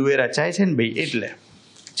બિંદુએ રચાય છે ને ભાઈ, એટલે.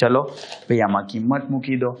 ચલો ભાઈ આમાં કિંમત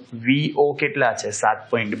મૂકી દો. VO કેટલા છે?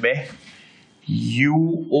 7.2.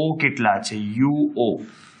 UO કેટલા છે? UO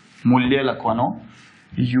મૂલ્ય લખવાનો.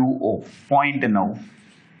 UO 0.9.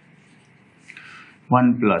 1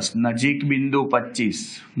 + નજીક બિંદુ 25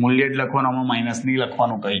 મૂલ્ય જ લખવાનું. આમાં માઇનસ નહીં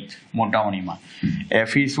લખવાનું કંઈ જ મોટાવણીમાં.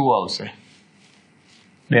 FE શું આવશે?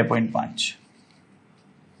 2.5.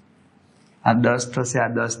 આ 10 થશે,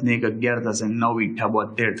 આ 10 ને 1 11 થશે, 9 ×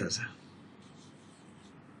 72 થશે.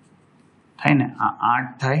 થાય ને? આ 8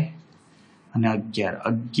 થાય અને 11.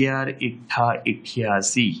 11 ×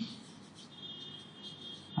 88.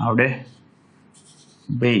 આવડે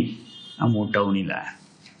ભાઈ? આ મોટવણી લાયા.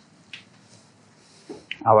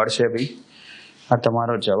 આવડશે ભાઈ? આ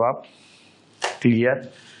તમારો જવાબ. ક્લિયર?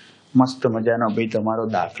 મસ્ત મજાનો ભાઈ તમારો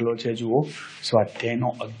દાખલો છે. જુઓ, સ્વાધ્યાયનો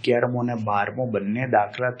 11મો અને 12મો બંને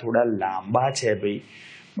દાખલા થોડા લાંબા છે ભાઈ,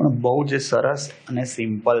 પણ બહુ જ સરસ અને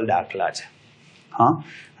સિમ્પલ દાખલા છે. હા,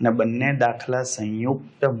 અને બંને દાખલા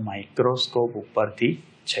સંયુક્ત માઇક્રોસ્કોપ ઉપરથી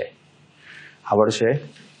છે. આવડશે?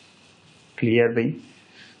 ક્લિયર ભાઈ?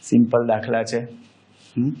 સિમ્પલ દાખલા છે.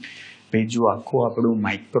 ભાઈ જો આખું આપણું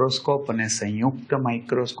માઇક્રોસ્કોપ અને સંયુક્ત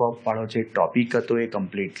માઇક્રોસ્કોપ વાળો જે ટોપિક હતો એ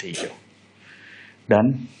કમ્પ્લીટ થઈ ગયો. ડન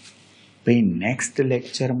ભાઈ. નેક્સ્ટ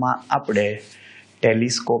લેક્ચરમાં આપણે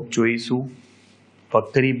ટેલિસ્કોપ જોઈશું.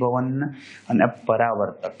 વક્રીભવન અને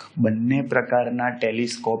પરાવર્તક બંને પ્રકારના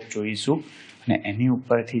ટેલિસ્કોપ જોઈશું અને એની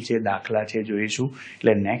ઉપરથી જે દાખલા છે જોઈશું.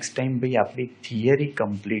 એટલે નેક્સ્ટ ટાઈમ ભાઈ આપણી થિયરી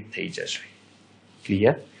કમ્પ્લીટ થઈ જશે.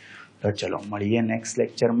 ક્લિયર? તો ચલો મળીએ નેક્સ્ટ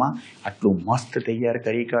લેક્ચરમાં. આટલું મસ્ત તૈયાર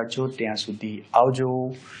કરી કાઢજો. ત્યાં સુધી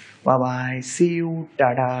આવજો. Bye bye, C you,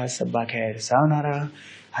 Tata, સબ્બા ખૈર, સાવનારા,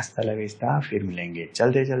 હસ્તા લવિસ્તા, ફિર મિલેંગે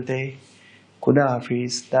ચલતે ચલતે. खुदा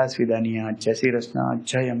हाफिज, दास विदानिया, जय श्री कृष्ण,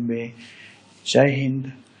 जय अंबे, जय हिंद,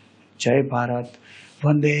 जय भारत,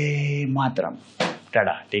 वंदे मातरम.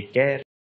 Tata, take care.